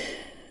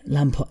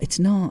Lampard, it's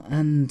not,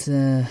 and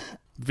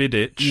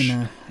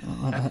Vidic.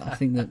 I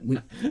think that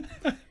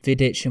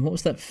Vidic, and what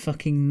was that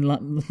fucking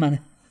man?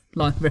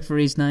 Like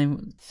referee's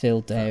name,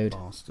 Phil Dowd.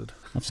 Bastard.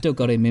 I've still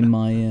got him in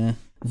my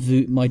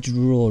my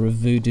drawer of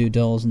voodoo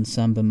dolls and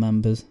samba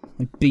mambas.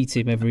 I beat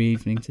him every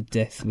evening to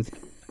death with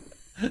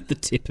the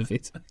tip of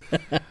it.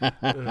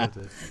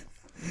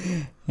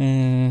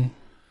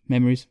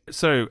 Memories.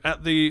 So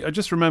I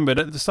just remembered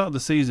at the start of the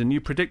season, you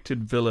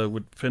predicted Villa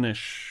would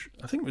finish.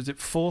 I think was it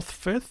 4th,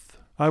 5th.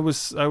 I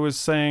was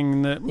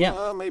saying that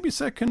maybe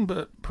 2nd,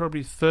 but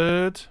probably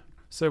 3rd.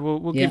 So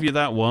we'll give you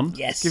that one.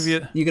 Yes.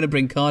 You're going to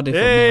bring Cardiff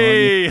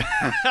hey! up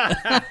now,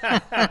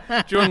 aren't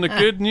you? Do you want the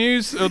good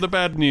news or the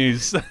bad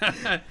news?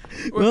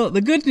 Well, the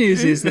good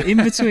news is that in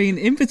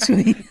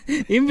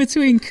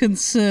between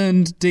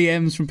concerned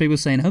DMs from people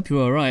saying, "Hope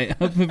you're all right,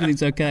 hope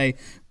everything's okay,"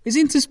 is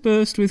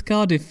interspersed with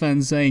Cardiff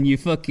fans saying, "You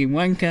fucking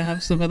wanker,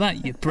 have some of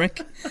that, you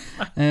prick."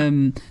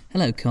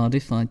 Hello,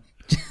 Cardiff. I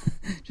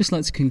just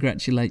like to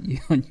congratulate you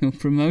on your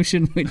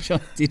promotion, which I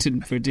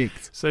didn't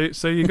predict. So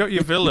you got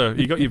your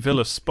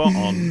Villa spot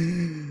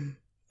on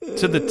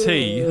to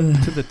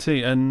the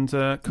T, and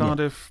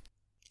Cardiff.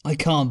 I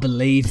can't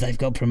believe they've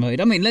got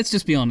promoted. I mean, let's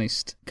just be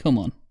honest. Come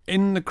on.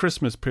 In the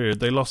Christmas period,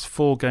 they lost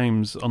 4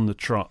 games on the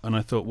trot, and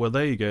I thought, well,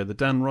 there you go. The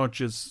Dan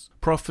Rodgers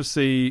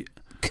prophecy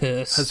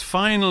curse has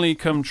finally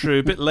come true.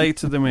 A bit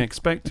later than we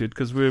expected,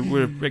 because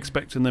we're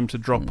expecting them to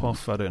drop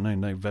off. I don't know,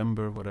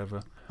 November or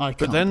whatever.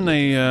 But then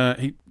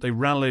they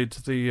rallied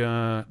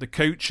the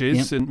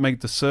coaches and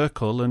made the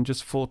circle and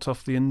just fought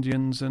off the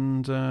Indians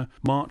and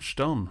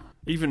marched on.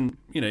 Even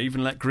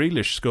let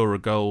Grealish score a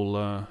goal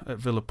at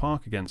Villa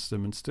Park against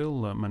them and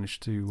still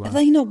managed to. Are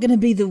they not going to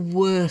be the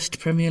worst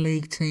Premier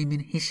League team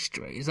in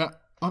history? Is it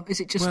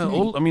just me?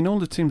 All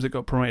the teams that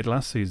got promoted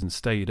last season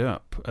stayed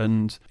up,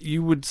 and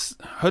you would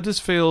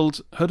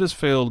Huddersfield.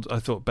 I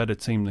thought better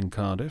team than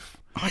Cardiff.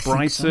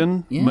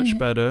 Brighton, much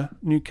better.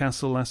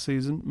 Newcastle last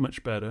season,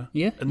 much better.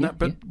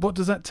 But what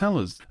does that tell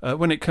us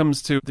when it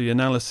comes to the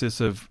analysis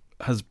of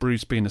has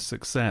Bruce been a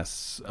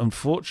success?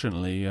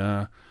 Unfortunately,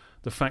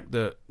 the fact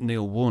that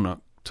Neil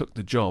Warnock took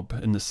the job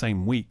in the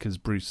same week as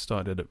Bruce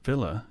started at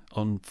Villa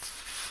on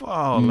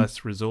far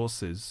less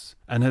resources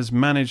and has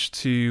managed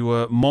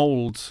to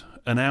mould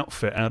an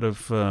outfit out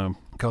of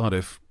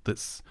Cardiff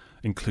that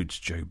includes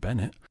Joe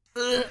Bennett.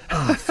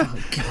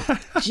 God.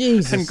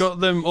 Jesus. And got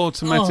them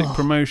automatic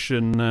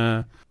promotion.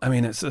 I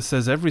mean, it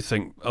says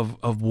everything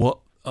of what.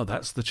 Oh,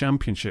 that's the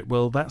Championship.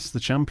 Well, that's the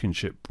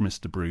Championship,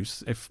 Mr.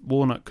 Bruce. If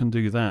Warnock can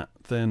do that,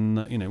 then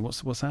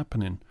what's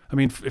happening? I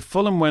mean, if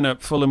Fulham went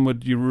up, Fulham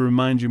would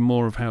remind you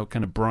more of how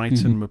kind of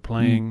Brighton were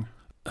playing.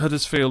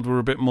 Huddersfield were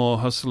a bit more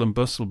hustle and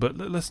bustle, but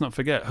let's not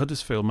forget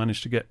Huddersfield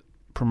managed to get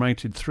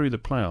promoted through the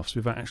playoffs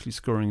without actually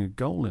scoring a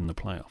goal in the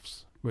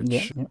playoffs,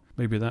 which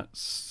maybe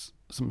that's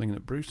something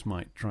that Bruce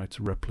might try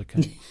to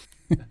replicate.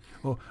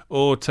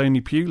 or Tony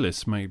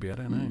Pulis, maybe, I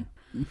don't know.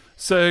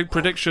 So,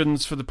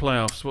 predictions for the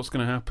playoffs, what's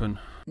going to happen?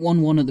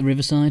 1-1 at the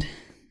Riverside,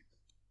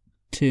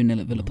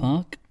 2-0 at Villa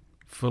Park.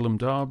 Fulham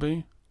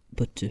Derby.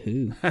 But to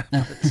who?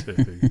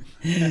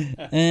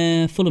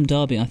 Fulham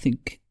Derby, I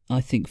think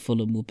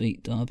Fulham will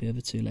beat Derby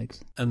over 2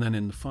 legs. And then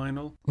in the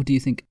final? What do you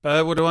think?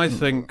 What do I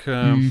think?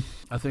 I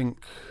think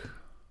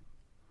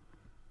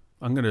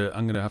I'm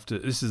gonna have to.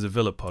 This is a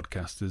Villa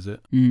podcast, is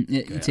it?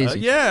 It is.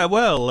 Yeah.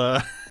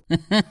 Well,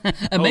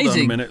 amazing. Hold on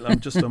a minute. I'm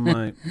just on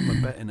my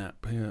betting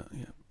app here.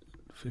 Yeah.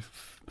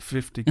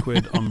 50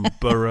 quid on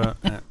Borough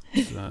at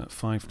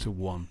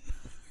 5-1.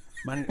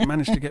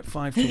 Managed to get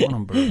 5-1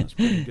 on Borough. That's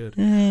pretty good.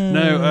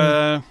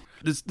 No,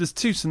 there's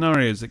 2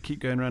 scenarios that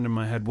keep going around in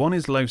my head. One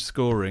is low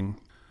scoring,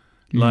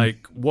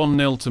 like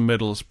 1-0 to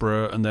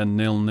Middlesbrough and then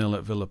 0-0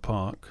 at Villa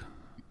Park.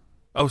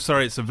 Oh,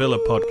 sorry, it's a Villa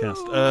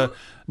podcast.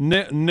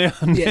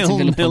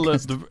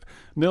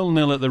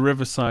 0-0 at the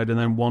Riverside and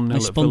then 1-0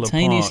 at Villa Park.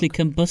 Spontaneously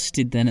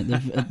combusted then at the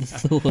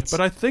thought.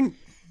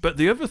 But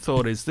the other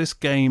thought is this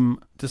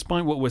game,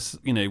 despite what what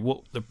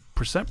the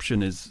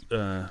perception is,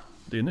 the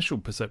initial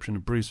perception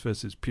of Bruce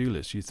versus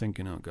Pulis, you're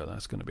thinking, oh god,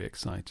 that's going to be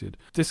excited.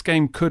 This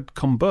game could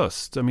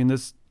combust. I mean,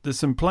 there's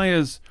some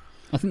players.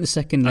 I think the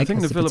second leg. I think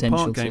the Villa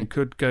Park game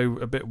could go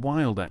a bit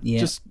wild. I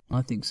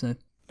think so.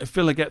 If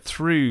Villa get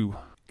through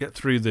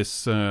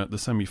this the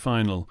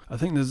semi-final, I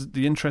think there's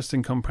the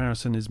interesting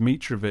comparison is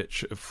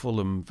Mitrovic of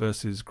Fulham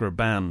versus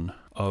Graban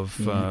of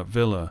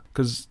Villa,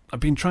 because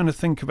I've been trying to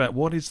think about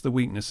what is the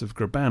weakness of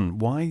Graban.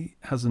 Why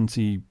hasn't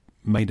he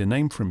made a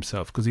name for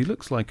himself? Because he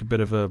looks like a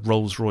bit of a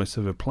Rolls Royce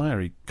of a player.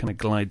 He kind of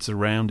glides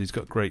around. He's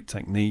got great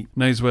technique,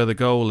 knows where the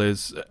goal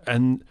is,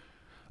 and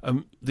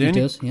the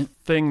only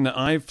thing that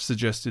I've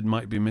suggested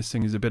might be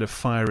missing is a bit of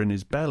fire in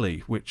his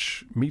belly,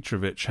 which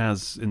Mitrovic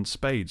has in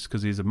spades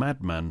because he's a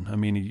madman. I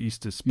mean, he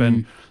used to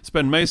spend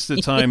most of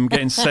the time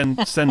getting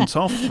sent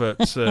off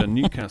at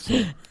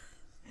Newcastle,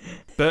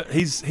 but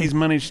he's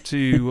managed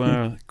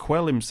to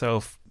quell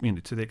himself,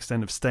 to the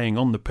extent of staying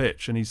on the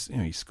pitch, and he's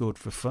scored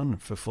for fun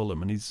for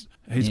Fulham, and he's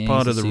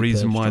part of the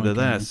reason why they're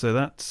there. So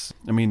that's,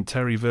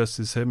 Terry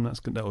versus him.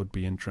 That would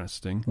be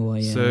interesting. Oh,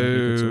 yeah,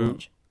 so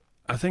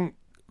I think,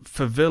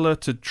 for Villa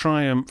to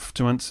triumph,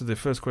 to answer the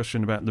first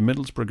question about the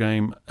Middlesbrough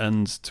game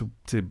and to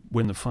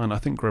win the final, I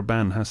think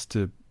Graban has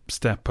to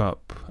step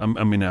up.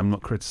 I mean, I'm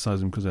not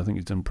criticising him because I think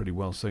he's done pretty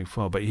well so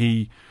far, but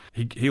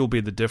he'll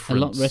be the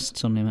difference. A lot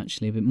rests on him,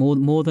 actually, but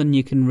more than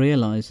you can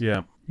realise.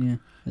 Yeah. Yeah.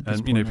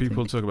 And,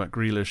 people talk about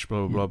Grealish,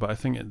 blah, blah, blah, but I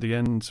think at the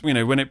end,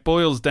 when it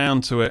boils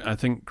down to it, I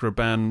think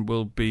Graban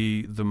will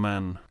be the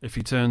man. If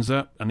he turns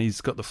up and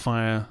he's got the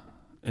fire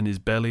in his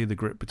belly, the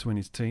grit between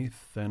his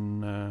teeth,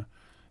 then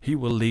he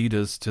will lead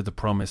us to the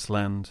promised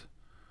land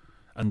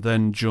and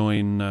then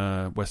join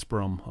West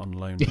Brom on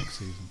loan next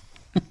season.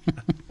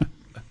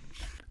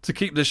 To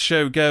keep this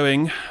show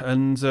going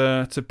and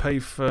to pay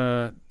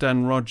for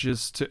Dan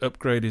Rogers to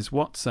upgrade his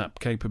WhatsApp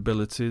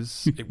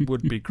capabilities, it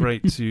would be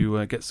great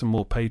to get some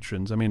more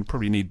patrons. I mean,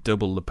 probably need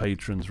double the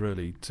patrons,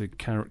 really, to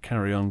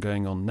carry on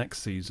going on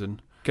next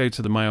season. Go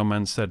to the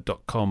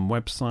myoldmansaid.com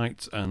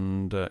website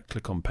and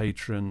click on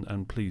Patreon,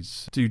 and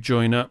please do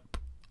join up,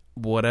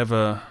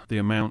 whatever the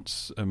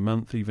amounts a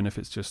month, even if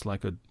it's just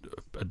like $1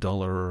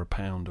 or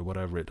 £1 or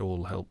whatever, it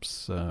all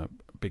helps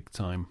big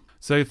time.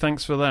 So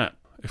thanks for that.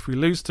 If we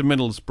lose to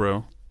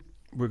Middlesbrough,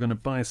 we're going to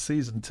buy a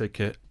season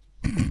ticket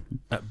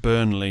at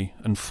Burnley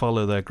and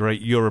follow their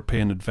great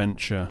European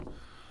adventure,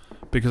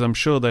 because I'm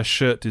sure their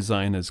shirt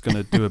designer's going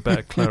to do a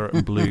better claret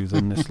and blue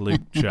than this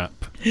Luke chap.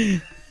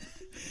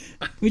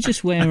 We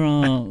just wear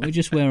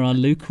our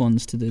Luke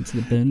ones to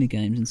the Burnley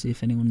games and see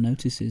if anyone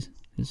notices,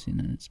 because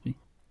it's be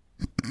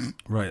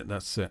right.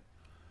 That's it.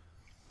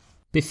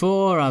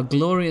 Before our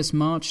glorious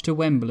march to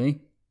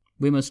Wembley,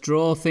 we must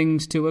draw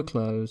things to a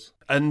close.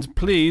 And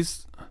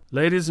please,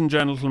 ladies and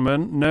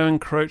gentlemen, no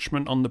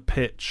encroachment on the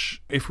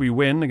pitch. If we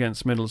win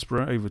against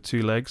Middlesbrough over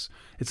 2 legs,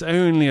 it's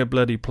only a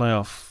bloody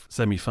playoff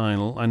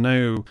semi-final. I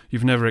know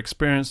you've never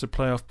experienced a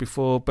playoff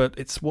before, but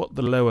it's what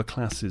the lower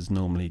classes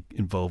normally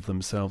involve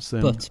themselves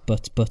in.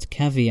 But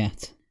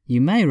caveat. You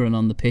may run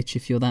on the pitch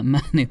if you're that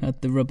man who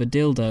had the rubber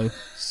dildo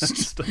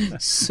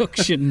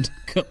suctioned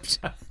cupped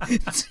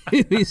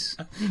to his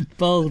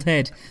bald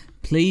head.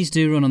 Please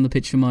do run on the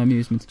pitch for my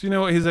amusement. Do you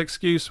know what his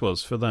excuse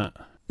was for that?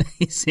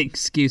 His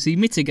excuse? He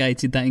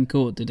mitigated that in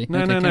court, did he?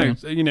 No.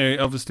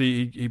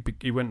 Obviously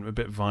he went a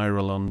bit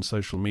viral on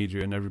social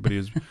media, and everybody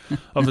was...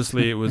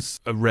 obviously it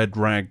was a red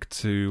rag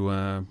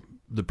to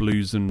the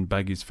Blues and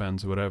Baggies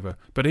fans or whatever.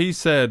 But he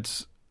said...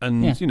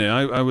 And,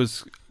 I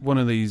was one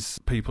of these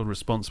people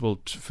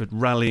responsible for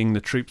rallying the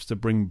troops to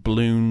bring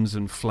balloons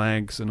and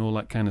flags and all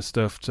that kind of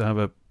stuff to have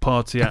a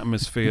party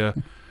atmosphere.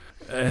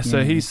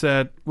 So he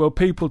said, well,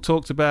 people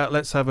talked about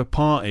let's have a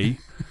party,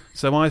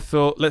 so I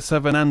thought let's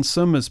have an Ann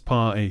Summers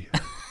party.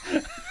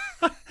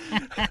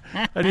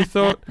 And he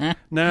thought,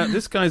 now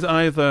this guy's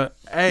either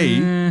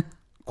A,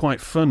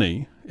 quite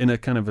funny in a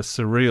kind of a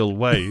surreal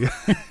way,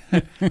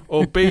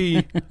 or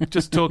B,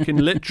 just talking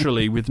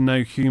literally with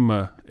no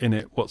humour in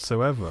it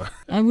whatsoever.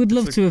 I would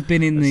love to have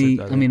been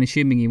in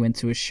assuming he went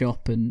to a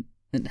shop and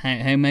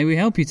how may we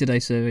help you today,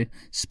 sir?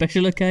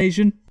 Special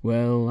occasion?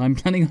 Well, I'm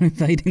planning on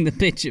invading the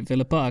pitch at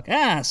Villa Park.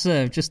 Ah,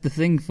 sir, just the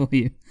thing for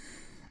you.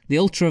 The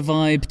Ultra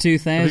Vibe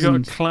 2000. Have you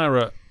got a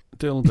claret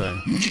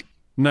dildo?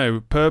 No,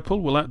 purple,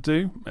 will that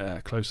do?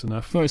 Close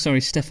enough. Oh, sorry,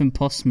 Stefan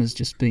Postma's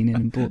just been in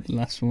and bought the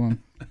last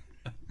one.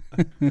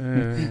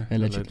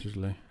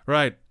 Allegedly.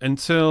 Right,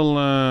 until...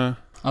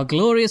 our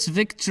glorious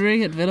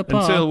victory at Villa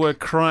Park. Until we're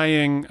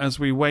crying as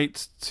we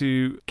wait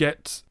to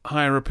get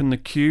higher up in the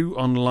queue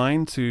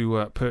online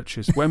to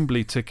purchase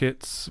Wembley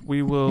tickets,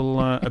 we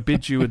will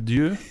bid you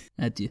adieu.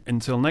 Adieu.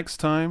 Until next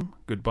time,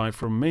 goodbye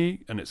from me,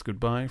 and it's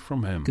goodbye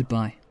from him.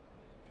 Goodbye.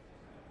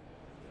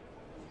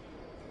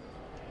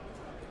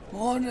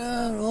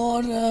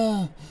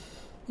 Order.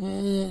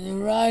 The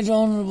Right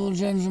Honourable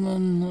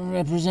Gentleman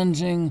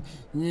representing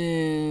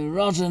the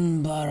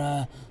Rotten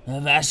Borough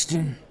of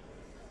Aston,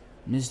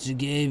 Mr.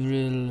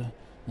 Gabriel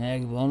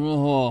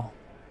Agbonlahor.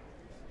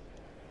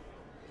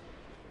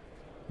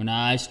 When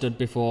I stood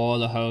before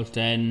the Holt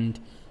End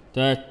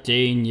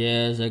 13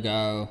 years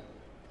ago,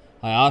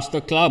 I asked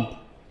the club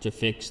to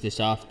fix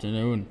this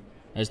afternoon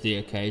as the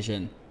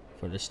occasion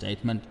for a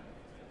statement.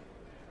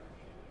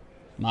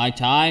 My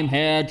time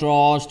here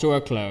draws to a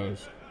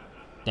close.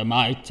 The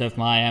might of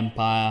my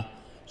empire,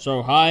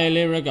 so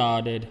highly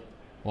regarded,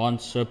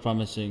 once so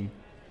promising,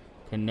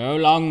 can no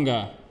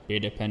longer be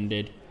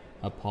depended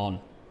upon.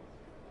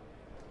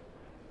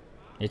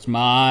 It's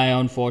my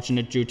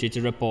unfortunate duty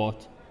to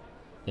report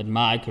that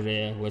my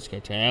career was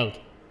curtailed,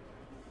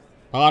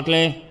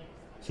 partly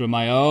through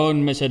my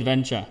own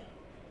misadventure,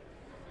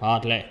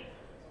 partly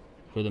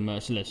through the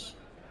merciless,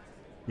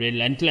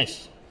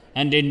 relentless,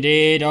 and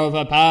indeed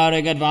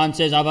overpowering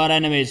advances of our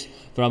enemies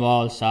from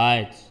all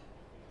sides.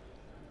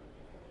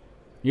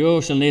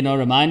 You shall need no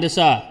reminder,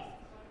 sir.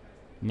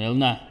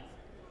 Milner,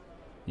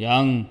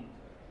 Young,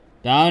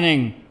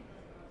 Downing,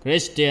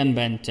 Christian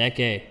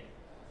Benteke,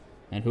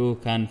 and who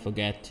can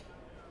forget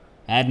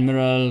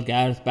Admiral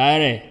Gareth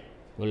Barry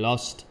were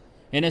lost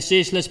in a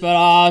ceaseless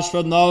barrage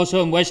from those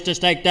whom wish to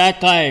stake their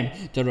claim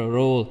to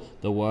rule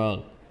the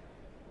world.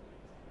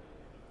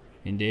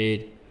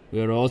 Indeed, we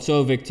are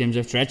also victims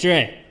of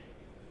treachery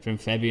from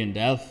Fabian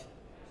Delph.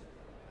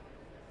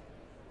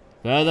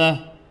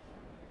 Further,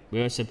 we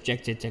were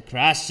subjected to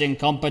crass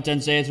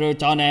incompetency through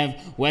Tonev,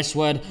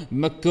 Westwood,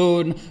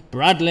 McCoon,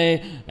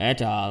 Bradley,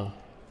 et al.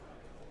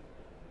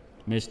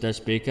 Mr.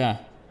 Speaker,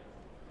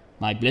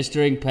 my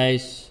blistering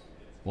pace,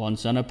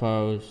 once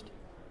unopposed,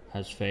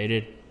 has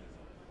faded.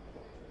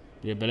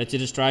 The ability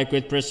to strike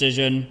with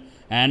precision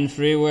and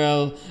free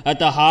will at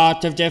the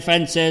heart of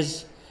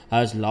defences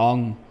has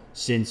long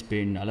since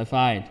been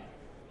nullified.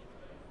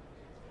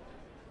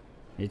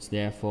 It's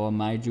therefore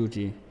my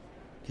duty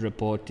to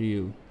report to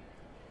you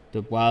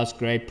that whilst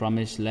great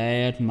promise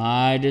lay at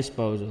my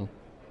disposal,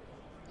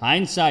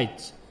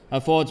 hindsight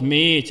affords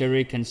me to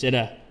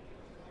reconsider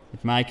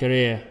that my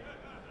career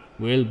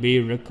will be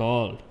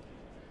recalled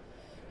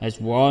as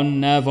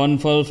one of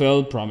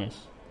unfulfilled promise.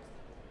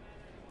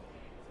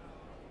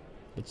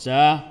 But,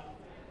 sir,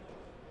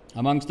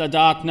 amongst the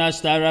darkness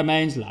there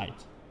remains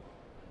light.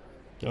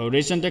 Though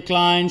recent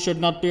decline should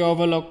not be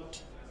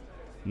overlooked,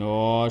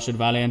 nor should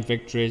valiant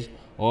victories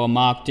or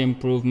marked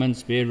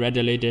improvements be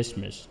readily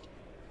dismissed.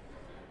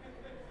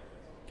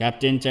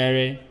 Captain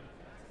Terry,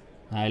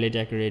 highly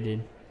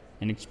decorated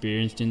and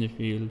experienced in the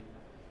field,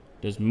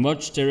 does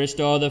much to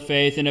restore the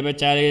faith in a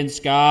battalion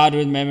scarred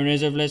with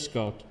memories of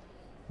Lescott,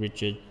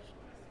 Richards,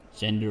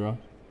 Senderoff,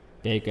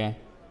 Baker,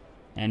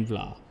 and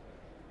Vla.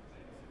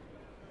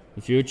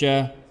 The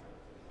future,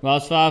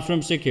 whilst far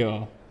from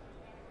secure,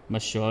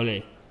 must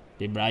surely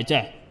be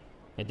brighter.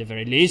 At the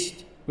very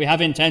least, we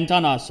have intent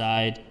on our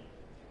side.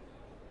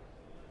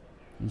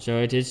 And so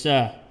it is,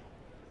 sir,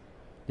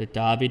 that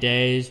Derby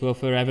days will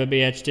forever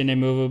be etched in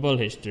immovable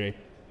history.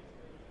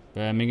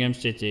 Birmingham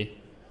City,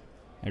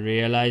 a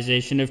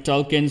realization of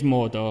Tolkien's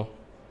Mordor,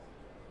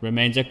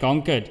 remains a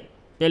conquered,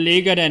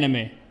 beleaguered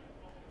enemy,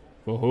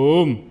 for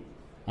whom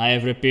I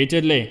have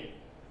repeatedly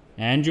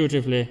and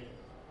dutifully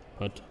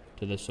put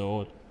to the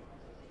sword.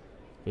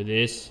 For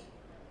this,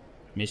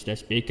 Mr.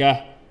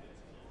 Speaker,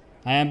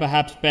 I am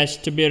perhaps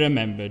best to be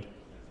remembered.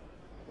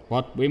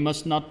 What we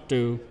must not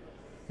do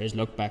is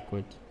look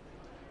backward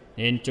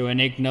into an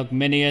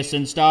ignominious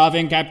and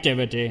starving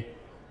captivity,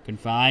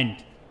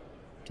 confined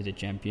to the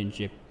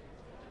championship.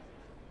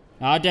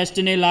 Our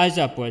destiny lies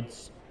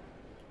upwards,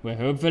 where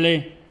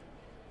hopefully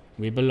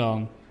we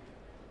belong.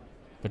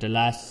 But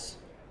alas,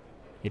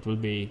 it will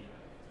be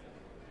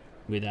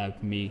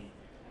without me.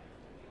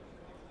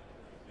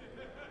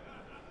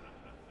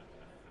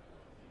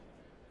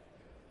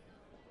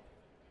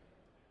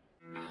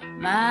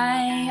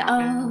 My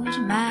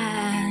old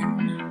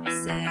man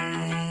said.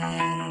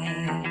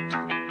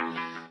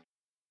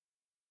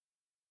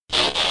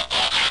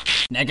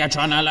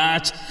 Negatron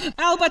alert!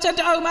 Albert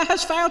Adoma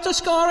has failed to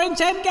score in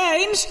 10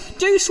 games.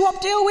 Do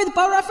swap deal with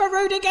Borough for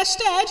Rudy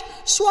Gestede.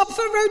 Swap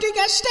for Rudy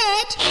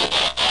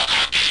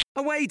Gestede.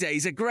 Away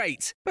days are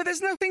great, but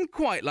there's nothing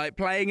quite like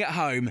playing at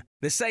home.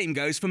 The same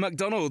goes for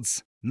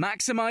McDonald's.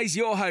 Maximise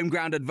your home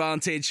ground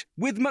advantage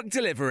with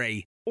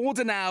McDelivery.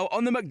 Order now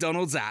on the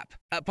McDonald's app.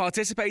 At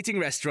participating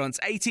restaurants,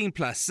 18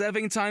 plus,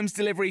 serving times,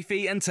 delivery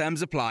fee and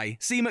terms apply.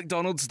 See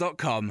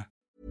mcdonalds.com.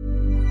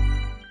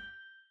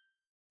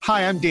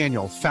 Hi, I'm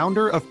Daniel,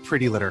 founder of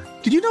Pretty Litter.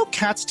 Did you know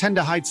cats tend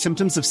to hide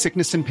symptoms of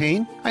sickness and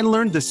pain? I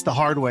learned this the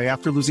hard way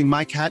after losing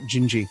my cat,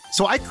 Gingy.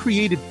 So I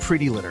created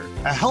Pretty Litter,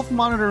 a health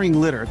monitoring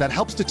litter that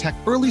helps detect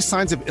early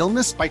signs of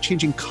illness by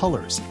changing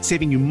colors,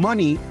 saving you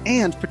money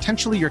and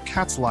potentially your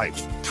cat's life.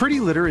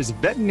 Pretty Litter is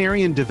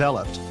veterinarian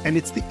developed, and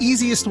it's the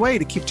easiest way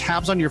to keep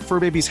tabs on your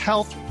fur baby's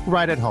health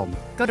right at home.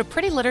 Go to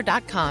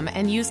prettylitter.com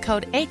and use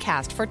code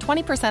ACAST for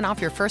 20% off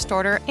your first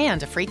order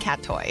and a free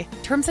cat toy.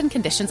 Terms and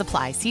conditions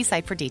apply. See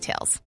site for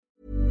details.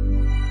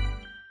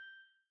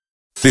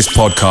 This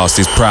podcast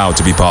is proud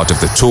to be part of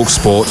the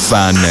TalkSport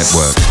Fan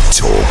Network.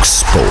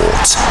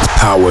 TalkSport.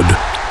 Powered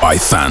by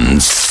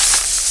fans.